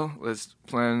show. Let's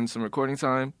plan some recording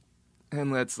time,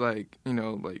 and let's like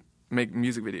like make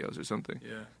music videos or something.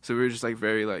 Yeah. So we were just like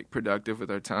very like productive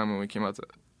with our time when we came out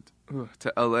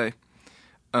to LA.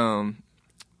 And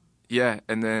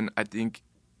then I think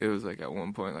it was like at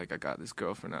one point like I got this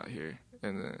girlfriend out here.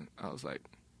 And then I was like,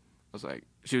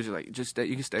 she was just like, just stay,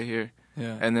 you can stay here.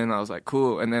 Yeah. And then I was like,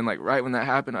 cool. And then like right when that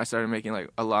happened, I started making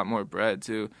like a lot more bread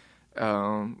too.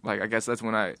 Like I guess that's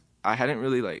when I hadn't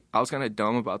really like, I was kind of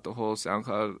dumb about the whole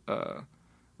SoundCloud,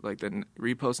 like the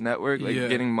repost network, like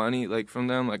getting money like from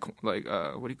them, like what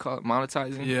do you call it,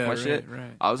 monetizing my shit.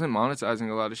 Right. I wasn't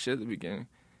monetizing a lot of shit at the beginning,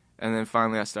 and then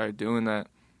finally I started doing that,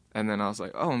 and then I was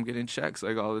like, oh, I'm getting checks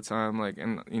like all the time, like,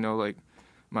 and like.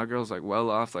 My girl's like well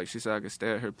off. Like she said, I could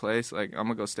stay at her place. Like I'm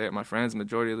gonna go stay at my friend's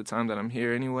majority of the time that I'm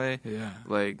here anyway. Yeah.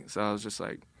 Like so, I was just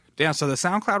like, damn. So the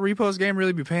SoundCloud repost game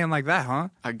really be paying like that, huh?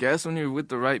 I guess when you're with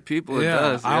the right people, it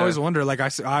does. I always wonder. Like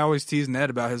I always tease Ned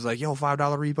about his like, yo, $5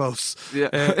 reposts. Yeah.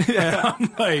 And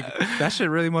I'm like, that shit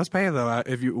really must pay though.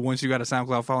 Once you got a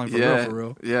SoundCloud following for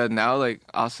real. Yeah. Now like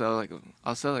I'll sell like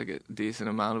a decent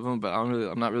amount of them, but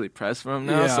I'm not really pressed for them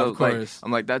now. Yeah, so of course. Like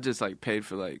I'm like that just like paid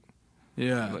for like.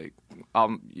 Yeah,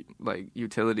 like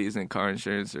utilities and car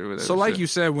insurance or whatever. So like you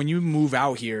said, when you move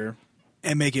out here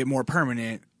and make it more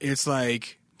permanent, it's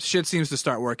like shit seems to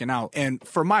start working out. And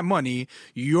for my money,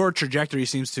 your trajectory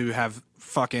seems to have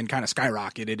fucking kind of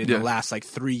skyrocketed in the last like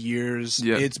 3 years.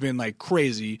 Yeah. It's been like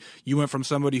crazy. You went from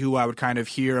somebody who I would kind of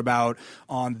hear about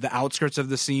on the outskirts of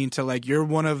the scene to like you're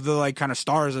one of the like kind of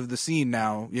stars of the scene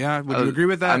now. Yeah, would you agree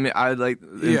with that? I mean, I like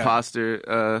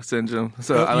imposter syndrome,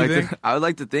 so I would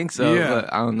like to think so,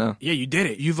 but I don't know. Yeah, you did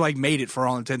it. You've like made it for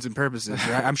all intents and purposes.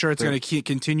 Right? I'm sure it's going to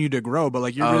continue to grow, but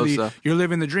like you're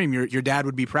living the dream. Your dad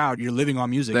would be proud. You're living on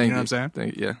music. You know what I'm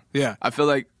saying? Yeah. I feel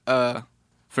like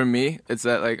for me, it's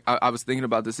that like I was thinking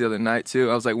about this the other night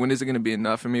too. I was like, when is it going to be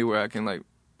enough for me where I can like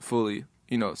fully,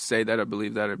 say that or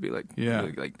believe that or be like,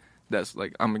 like that's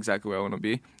like I'm exactly where I want to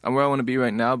be. I'm where I want to be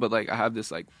right now, but like I have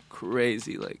this like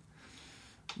crazy like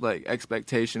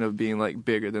expectation of being like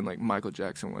bigger than like Michael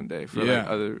Jackson one day for like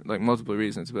other like multiple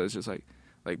reasons. But it's just like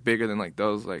bigger than like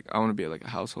those. Like I want to be like a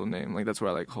household name. Like that's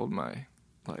where I like hold my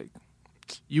like.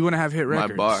 You want to have hit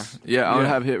records. My bar. Yeah, I want to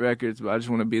have hit records, but I just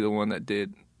want to be the one that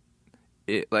did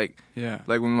it. Like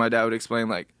when my dad would explain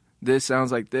like this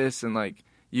sounds like this and like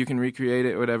you can recreate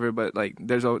it or whatever, but like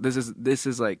this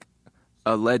is like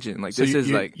a legend. Like so this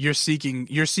is like you're seeking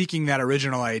that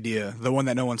original idea, the one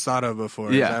that no one's thought of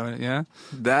before. Yeah,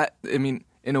 that I mean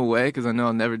in a way, because I know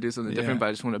I'll never do something different, but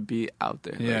I just want to be out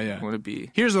there. I want to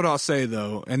be. Here's what I'll say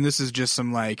though, and this is just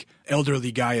some like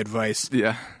elderly guy advice.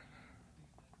 Yeah,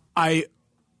 I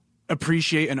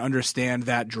appreciate and understand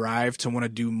that drive to want to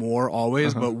do more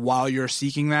always, but while you're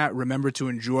seeking that, remember to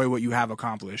enjoy what you have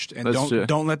accomplished, and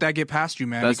don't let that get past you,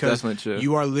 man. That's because definitely true.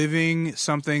 You are living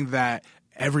something that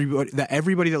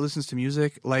everybody that listens to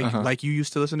music, like you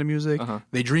used to listen to music,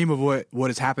 they dream of what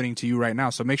is happening to you right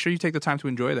now. So make sure you take the time to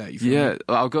enjoy that. You feel me?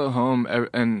 I'll go home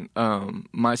and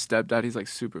my stepdad, he's like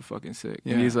super fucking sick.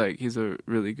 And he's a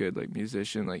really good like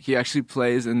musician. Like he actually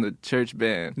plays in the church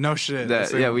band. No shit.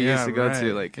 That we used to go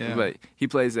to but he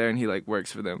plays there and he like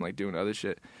works for them like doing other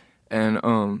shit.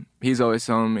 And he's always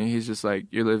telling me, he's just like,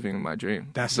 you're living my dream.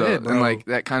 That's it, bro. And like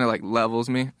that kind of like levels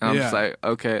me. And I'm just like,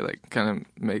 okay, like kind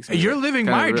of makes me. You're living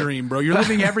my dream, bro. You're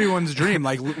living everyone's dream.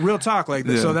 Like real talk. Like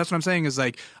so that's what I'm saying is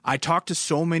like I talk to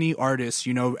so many artists,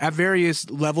 at various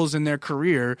levels in their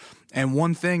career. And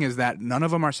one thing is that none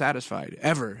of them are satisfied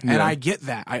ever. And I get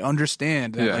that. I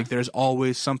understand that like there's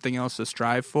always something else to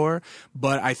strive for.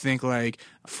 But I think like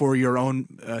for your own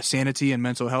sanity and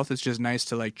mental health, it's just nice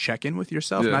to like check in with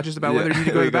yourself, not just about whether you need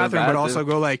to go to the bathroom, but also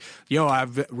go like, yo,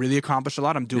 I've really accomplished a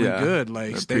lot. I'm doing good.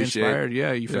 Like stay inspired.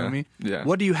 Yeah, you feel me? Yeah.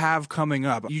 What do you have coming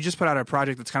up? You just put out a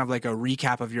project that's kind of like a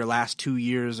recap of your last 2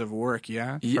 years of work,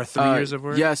 or 3 years of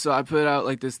work? Yeah, so I put out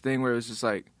like this thing where it was just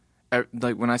like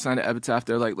when I signed to Epitaph,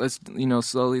 they're like, let's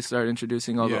slowly start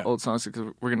introducing all the old songs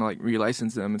because we're gonna like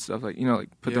relicense them and stuff, like like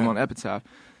put them on Epitaph.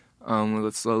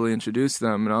 Let's slowly introduce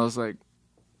them, and I was like,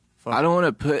 I don't want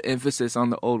to put emphasis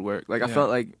on the old work. Like I felt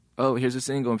like, oh, here's a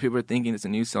single, and people are thinking it's a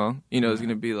new song. It's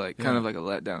gonna be like kind of like a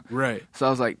letdown. Right. So I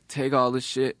was like, take all this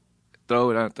shit, throw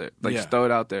it out there, like just throw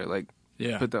it out there, like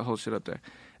put that whole shit up there.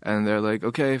 And they're like,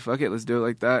 okay, fuck it, let's do it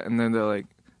like that. And then they're like,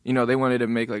 they wanted to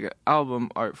make like an album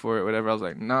art for it, whatever. I was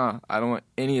like, nah, I don't want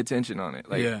any attention on it.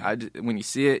 Like, when you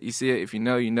see it, you see it. If you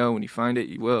know, you know. When you find it,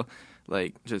 you will.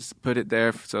 Like, just put it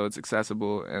there so it's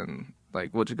accessible, and like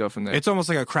we'll just go from there. It's almost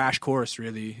like a crash course,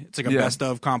 really. It's like a best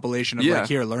of compilation of like,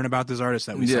 here, learn about this artist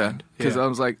that we signed. Because I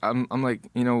was like, I'm like,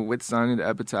 with signing to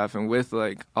Epitaph and with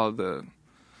like all the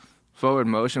forward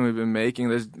motion we've been making,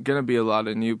 there's gonna be a lot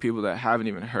of new people that haven't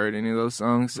even heard any of those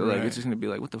songs. So like it's just gonna be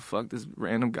like, what the fuck? This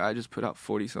random guy just put out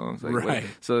 40 songs. Like,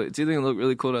 so it's either gonna look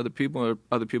really cool to other people, or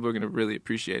other people are gonna really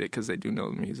appreciate it because they do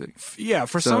know the music. Yeah,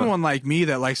 for someone like me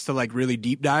that likes to like really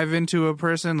deep dive into a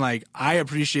person, like I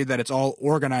appreciate that it's all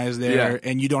organized there,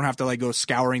 and you don't have to like go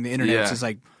scouring the internet. It's just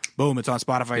like, boom, it's on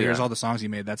Spotify. Here's all the songs he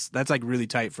made. That's like really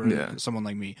tight for someone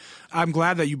like me. I'm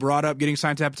glad that you brought up getting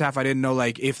signed to Epitaph. I didn't know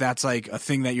like if that's like a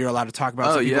thing that you're allowed to talk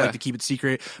about. Some people like to keep it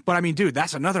secret. But I mean, dude,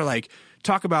 that's another like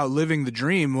talk about living the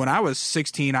dream. When I was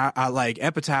 16, I like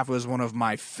Epitaph was one of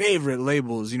my favorite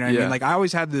labels. You know what I mean? Like I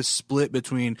always had this split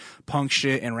between punk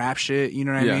shit and rap shit. You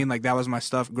know what I mean? Like that was my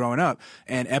stuff growing up.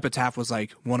 And Epitaph was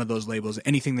like one of those labels.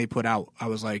 Anything they put out, I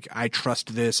was like, I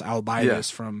trust this. I'll buy this,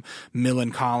 from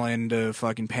Millencolin to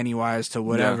fucking Pennywise to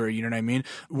whatever. You know what I mean?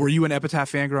 Were you an Epitaph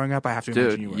fan growing up? I have to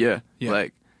imagine you were. Yeah.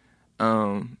 Like,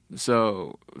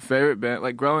 so favorite band,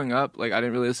 like growing up, like I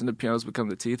didn't really listen to Pianos Become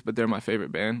the Teeth, but they're my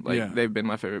favorite band. Like they've been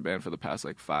my favorite band for the past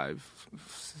like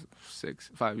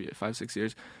 5-6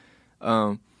 years.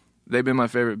 They've been my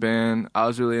favorite band. I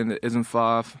was really into Ism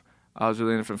Foff. I was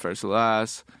really into From First to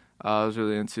Last. I was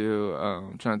really into,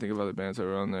 trying to think of other bands that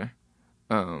were on there.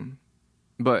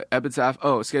 But Epitaph,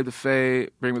 Escape the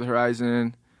Fate, Bring Me the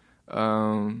Horizon.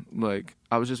 Like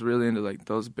I was just really into like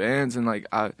those bands, and like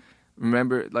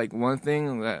remember, like, one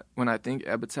thing that when I think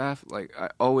Epitaph, like, I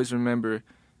always remember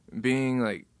being,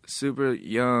 like, super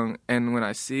young, and when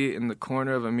I see in the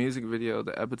corner of a music video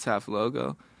the Epitaph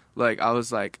logo, like, I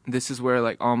was like, this is where,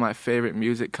 like, all my favorite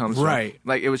music comes from.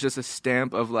 Like, it was just a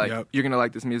stamp of, like, you're gonna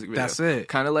like this music video. That's it.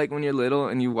 Kind of like when you're little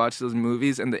and you watch those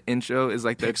movies and the intro is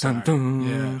like the dun dun.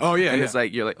 Yeah. Oh yeah. And it's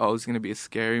like, you're like, oh, it's gonna be a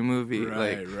scary movie,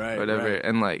 whatever.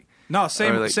 And like, no,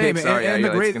 same. Like Same. Pixar, and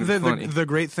the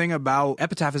great thing about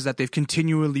Epitaph is that they've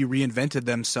continually reinvented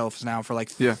themselves now for like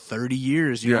 30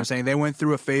 years. You know what I'm saying? They went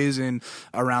through a phase in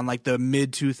around like the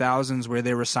mid 2000s where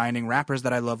they were signing rappers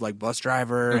that I love, like Bus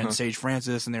Driver and Sage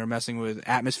Francis, and they were messing with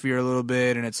Atmosphere a little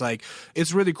bit. And it's like,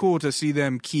 it's really cool to see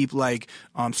them keep like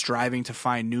striving to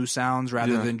find new sounds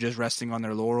rather than just resting on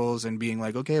their laurels and being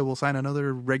like, okay, we'll sign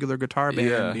another regular guitar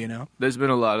band. You know, there's been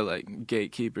a lot of like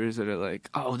gatekeepers that are like,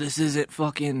 oh, this isn't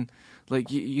fucking. Like,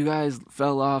 you guys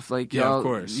fell off, like,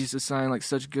 y'all used to sign, like,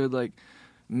 such good, like,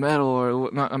 metal,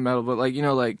 or not metal, but, like, you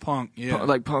know, like, punk,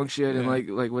 like, punk shit, and,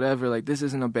 like, whatever, like, this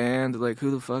isn't a band, like,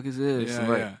 who the fuck is this? And,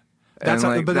 like,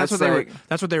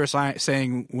 that's what they were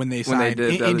saying when they signed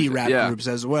indie rap groups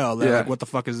as well. They're like, what the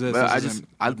fuck is this?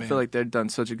 I feel like they've done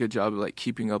such a good job of, like,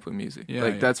 keeping up with music.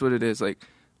 Like, that's what it is.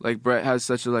 Like, Brett has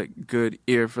such a, like, good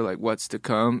ear for, like, what's to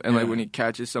come, and, like, when he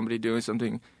catches somebody doing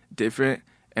something different,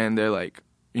 and they're, like,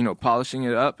 you know, polishing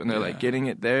it up, and they're like getting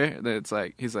it there, then it's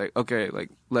like, he's like, okay, like,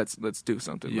 let's do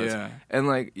something. And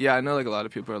like, I know like a lot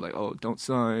of people are like, oh, don't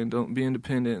sign, don't be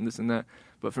independent, and this and that.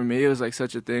 But for me, it was like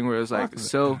such a thing where it was like,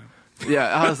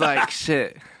 I was like,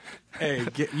 shit. Hey,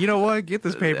 you know what? Get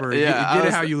this paper. Get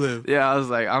it how you live. Yeah, I was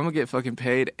like, I'm gonna get fucking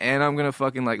paid, and I'm gonna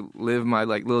fucking like live my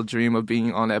like little dream of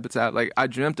being on Epitaph. Like, I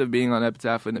dreamt of being on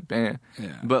Epitaph in a band,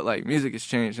 but like music has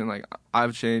changed, and like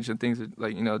I've changed, and things are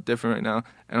like, you know, different right now.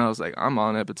 And I was like, I'm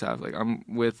on Epitaph, like I'm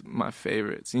with my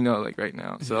favorites, you know, like right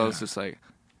now. So I was just like,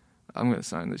 I'm gonna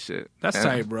sign this shit. That's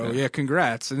tight, bro. Yeah,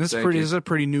 congrats. And this is a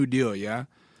pretty new deal, yeah.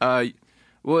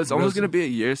 Well, it's almost going to be a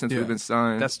year since we've been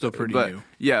signed. That's still pretty new.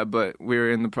 Yeah, but we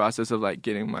were in the process of, like,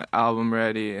 getting my album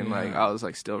ready, and, like, I was,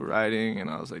 like, still writing, and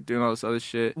I was, like, doing all this other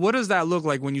shit. What does that look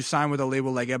like when you sign with a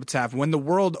label like Epitaph? When the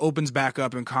world opens back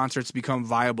up and concerts become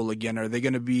viable again, are they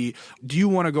going to be... Do you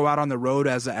want to go out on the road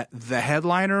as the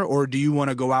headliner, or do you want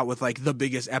to go out with, like, the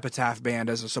biggest Epitaph band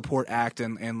as a support act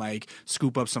and like,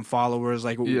 scoop up some followers?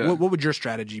 Like, what would your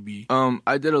strategy be?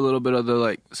 I did a little bit of the,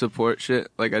 like, support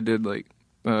shit. Like, I did, like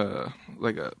a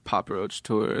Papa Roach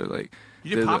tour, like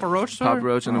you did Papa Roach tour? Papa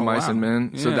Roach and the Mice and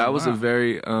Men. So that was a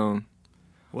very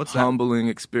humbling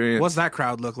experience. What's that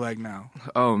crowd look like now?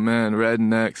 Oh man,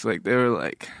 rednecks, like they were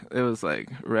like, it was like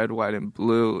red, white, and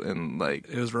blue, and like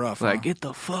it was rough. Like, get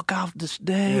the fuck off the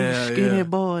stage, skinny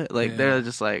boy. Like they're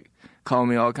just like calling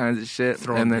me all kinds of shit,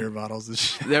 throwing beer bottles and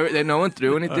shit. No one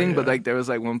threw anything, but like there was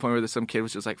like one point where some kid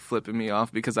was just like flipping me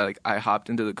off because I hopped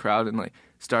into the crowd and like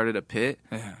started a pit,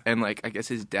 and like I guess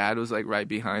his dad was like right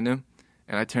behind him,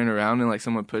 and I turned around and like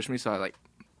someone pushed me, so I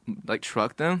like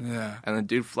trucked him, and the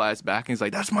dude flies back and he's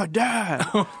like, "That's my dad!"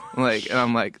 And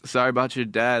I'm like, "Sorry about your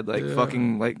dad, like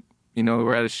fucking like, you know,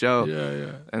 we're at a show."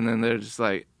 And then they're just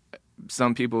like,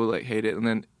 some people like hate it, and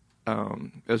then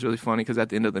it was really funny because at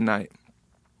the end of the night,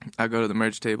 I go to the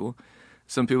merch table.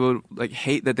 Some people like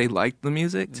hate that they liked the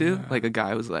music too. Like a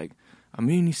guy was like, "I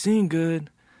mean, you sing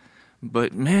good,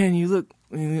 but man, you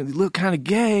look kind of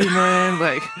gay, man."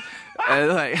 Like, and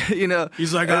like, you know,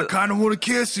 he's like, "I kind of want to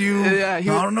kiss you." Yeah, I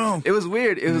don't know. It was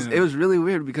weird. It was really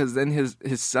weird because then his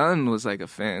son was like a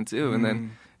fan too, and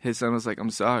then his son was like,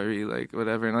 "I'm sorry," like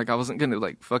whatever, and like I wasn't gonna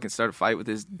like fucking start a fight with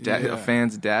his dad, a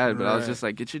fan's dad, but I was just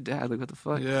like, "Get your dad, like what the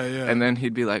fuck?" And then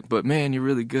he'd be like, "But man, you're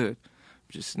really good.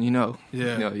 Just, you know,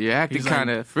 you're acting kind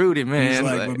of fruity, man." He's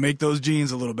like, but make those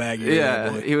jeans a little baggy.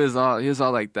 Yeah, he was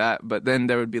all like that. But then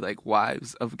there would be like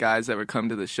wives of guys that would come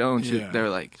to the show and shit. They were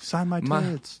like, "Sign my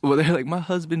tits." Well, they're like, "My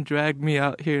husband dragged me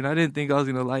out here, and I didn't think I was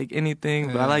gonna like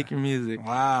anything, but I like your music."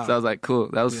 Wow. So I was like, "Cool,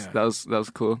 that was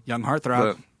cool." Young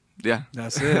heartthrob. But, yeah,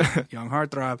 that's it. Young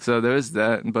heartthrob. So there was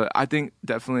that, but I think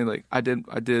definitely like I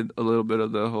did a little bit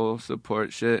of the whole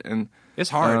support shit, and it's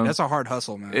hard. That's a hard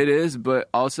hustle, man. It is, but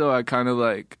also I kind of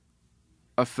like.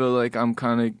 I feel like I'm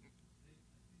kind of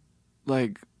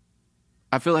like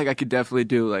I feel like I could definitely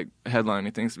do like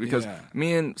headlining things because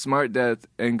me and Smart Death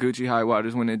and Gucci High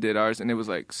Waters when they did ours, and it was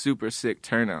like super sick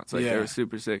turnouts. Like they were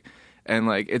super sick, and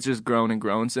like it's just grown and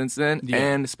grown since then.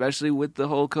 And especially with the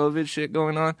whole COVID shit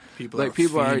going on,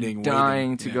 people are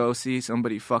dying to go see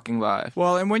somebody fucking live.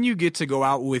 Well, and when you get to go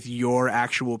out with your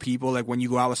actual people, like when you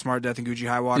go out with Smart Death and Gucci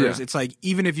High Waters, it's like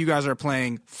even if you guys are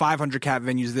playing 500 cap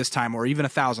venues this time, or even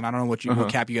 1,000, I don't know what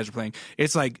cap you guys are playing.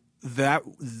 It's like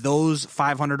those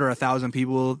 500 or 1,000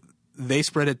 people they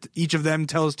spread it. Each of them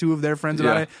tells 2 of their friends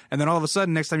about it, and then all of a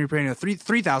sudden, next time you're playing a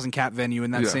 3,000 cap venue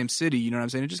in that same city, you know what I'm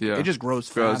saying? It just grows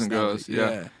fast. And grows.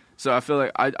 Yeah. So I feel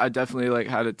like I definitely like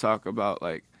had to talk about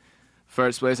like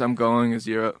first place I'm going is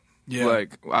Europe. Yeah.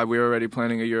 Like we were already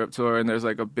planning a Europe tour, and there's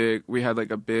like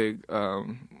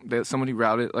somebody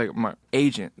routed, like my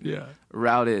agent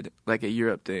routed like a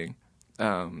Europe thing.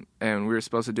 And we were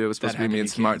supposed to do it. It was supposed to be me and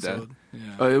Smart Dad.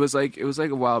 Yeah. It was like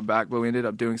a while back, but we ended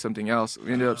up doing something else.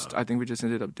 I think we just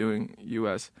ended up doing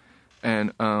US,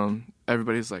 and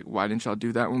everybody's like, why didn't y'all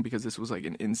do that one? Because this was like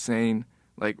an insane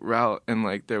like route, and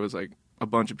like there was like a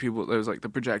bunch of people. There was like the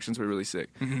projections were really sick.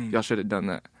 Mm-hmm. Y'all should have done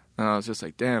that. And I was just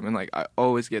like, damn. And like I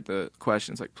always get the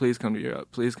questions like, please come to Europe,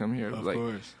 please come here, like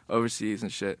overseas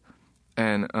and shit.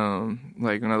 And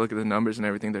like when I look at the numbers and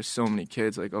everything, there's so many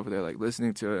kids like over there like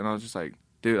listening to it, and I was just like,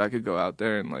 dude, I could go out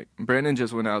there. And like Brandon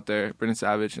just went out there, Brandon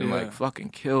Savage, and like fucking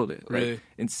killed it. Like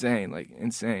insane.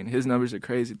 His numbers are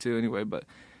crazy too anyway, but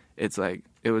it's like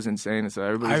it was insane. And so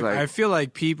everybody's I feel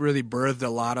like Peep really birthed a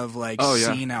lot of like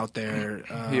scene out there.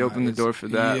 He opened the door for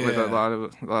that with a lot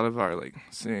of our like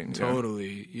scene.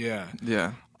 Totally. Yeah.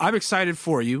 Yeah. I'm excited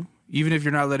for you, even if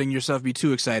you're not letting yourself be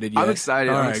too excited yet. I'm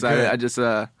excited. Good. I just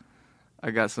I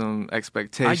got some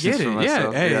expectations. I get it. For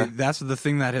myself. Hey, that's the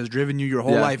thing that has driven you your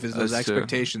whole life is those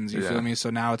expectations. You feel me? So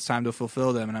now it's time to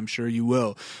fulfill them, and I'm sure you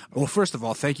will. Well, first of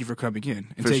all, thank you for coming in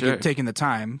and taking the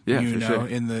time.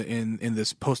 In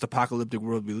this post-apocalyptic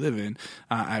world we live in,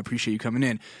 I appreciate you coming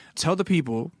in. Tell the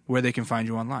people where they can find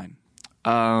you online.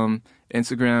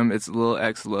 Instagram, it's Lil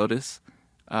X Lotus.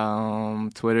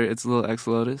 Twitter, it's Lil X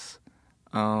Lotus.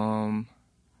 Facebook,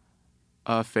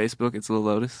 it's Lil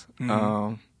Lotus.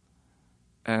 Mm-hmm.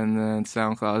 And then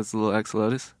SoundCloud is Lil X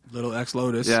Lotus. Little X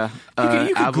Lotus. Yeah. You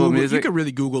could Apple Music. You could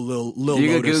really Google Lil Lotus.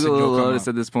 You could Google Lil Lotus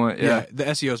at this point. Yeah. The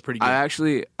SEO is pretty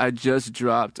good. I just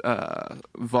dropped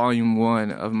volume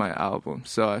 1 of my album.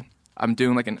 So I'm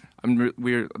doing like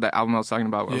the album I was talking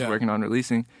about, I was working on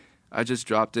releasing. I just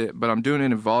dropped it, but I'm doing it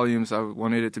in volumes. I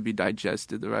wanted it to be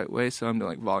digested the right way, so I'm doing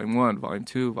like volume 1, volume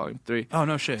 2, volume 3. Oh,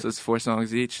 no shit. So it's 4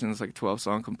 songs each, and it's like 12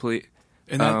 song complete.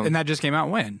 And that just came out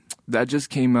when? That just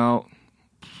came out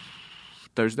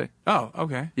Thursday. Oh,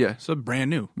 okay. Yeah. So brand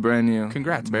new. Brand new.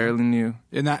 Congrats, Barely new.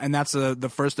 And that's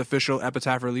the first official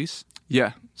Epitaph release?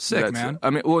 Yeah. Sick, man. I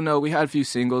mean, well, no, we had a few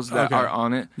singles that are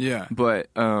on it. Yeah. But,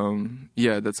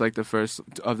 that's like the first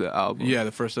of the album. Yeah,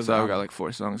 the first of the album. So I've got like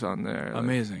 4 songs on there.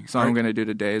 Amazing. So I'm going to do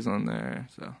Today's on there.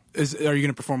 So are you going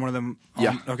to perform one of them?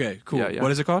 Yeah. Okay, cool. Yeah.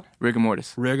 What is it called? Rigor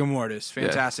Mortis. Rigor Mortis.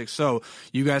 Fantastic. Yeah. So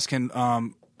you guys can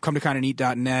come to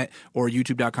kindaneat.net or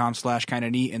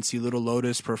youtube.com/kindaneat and see Little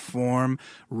Lotus perform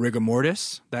Rigor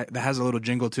Mortis. That has a little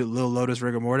jingle to it. Little Lotus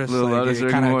Rigor Mortis.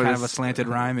 Kind of a slanted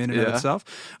rhyme in and of itself.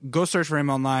 Go search for him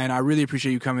online. I really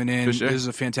appreciate you coming in. For sure. This is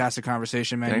a fantastic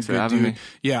conversation, man. Thanks for having me.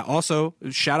 Yeah. Also,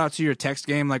 shout out to your text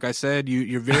game. Like I said,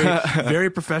 you're very very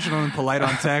professional and polite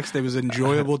on text. It was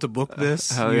enjoyable to book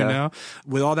this. Hell yeah. You know.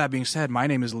 With all that being said, my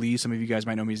name is Lee. Some of you guys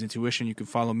might know me as Intuition. You can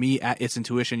follow me at It's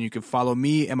Intuition. You can follow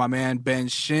me and my man Ben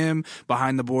Shim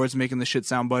behind the boards making the shit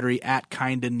sound buttery at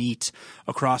Kinda Neat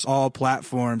across all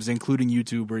platforms, including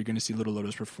YouTube, where you're going to see Little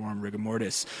Lotus perform Rigor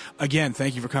Mortis. Again,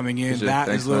 thank you for coming in. That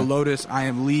is Little Lotus. I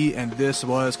am Lee, and this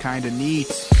was Kinda Neat.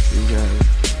 See you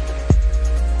guys.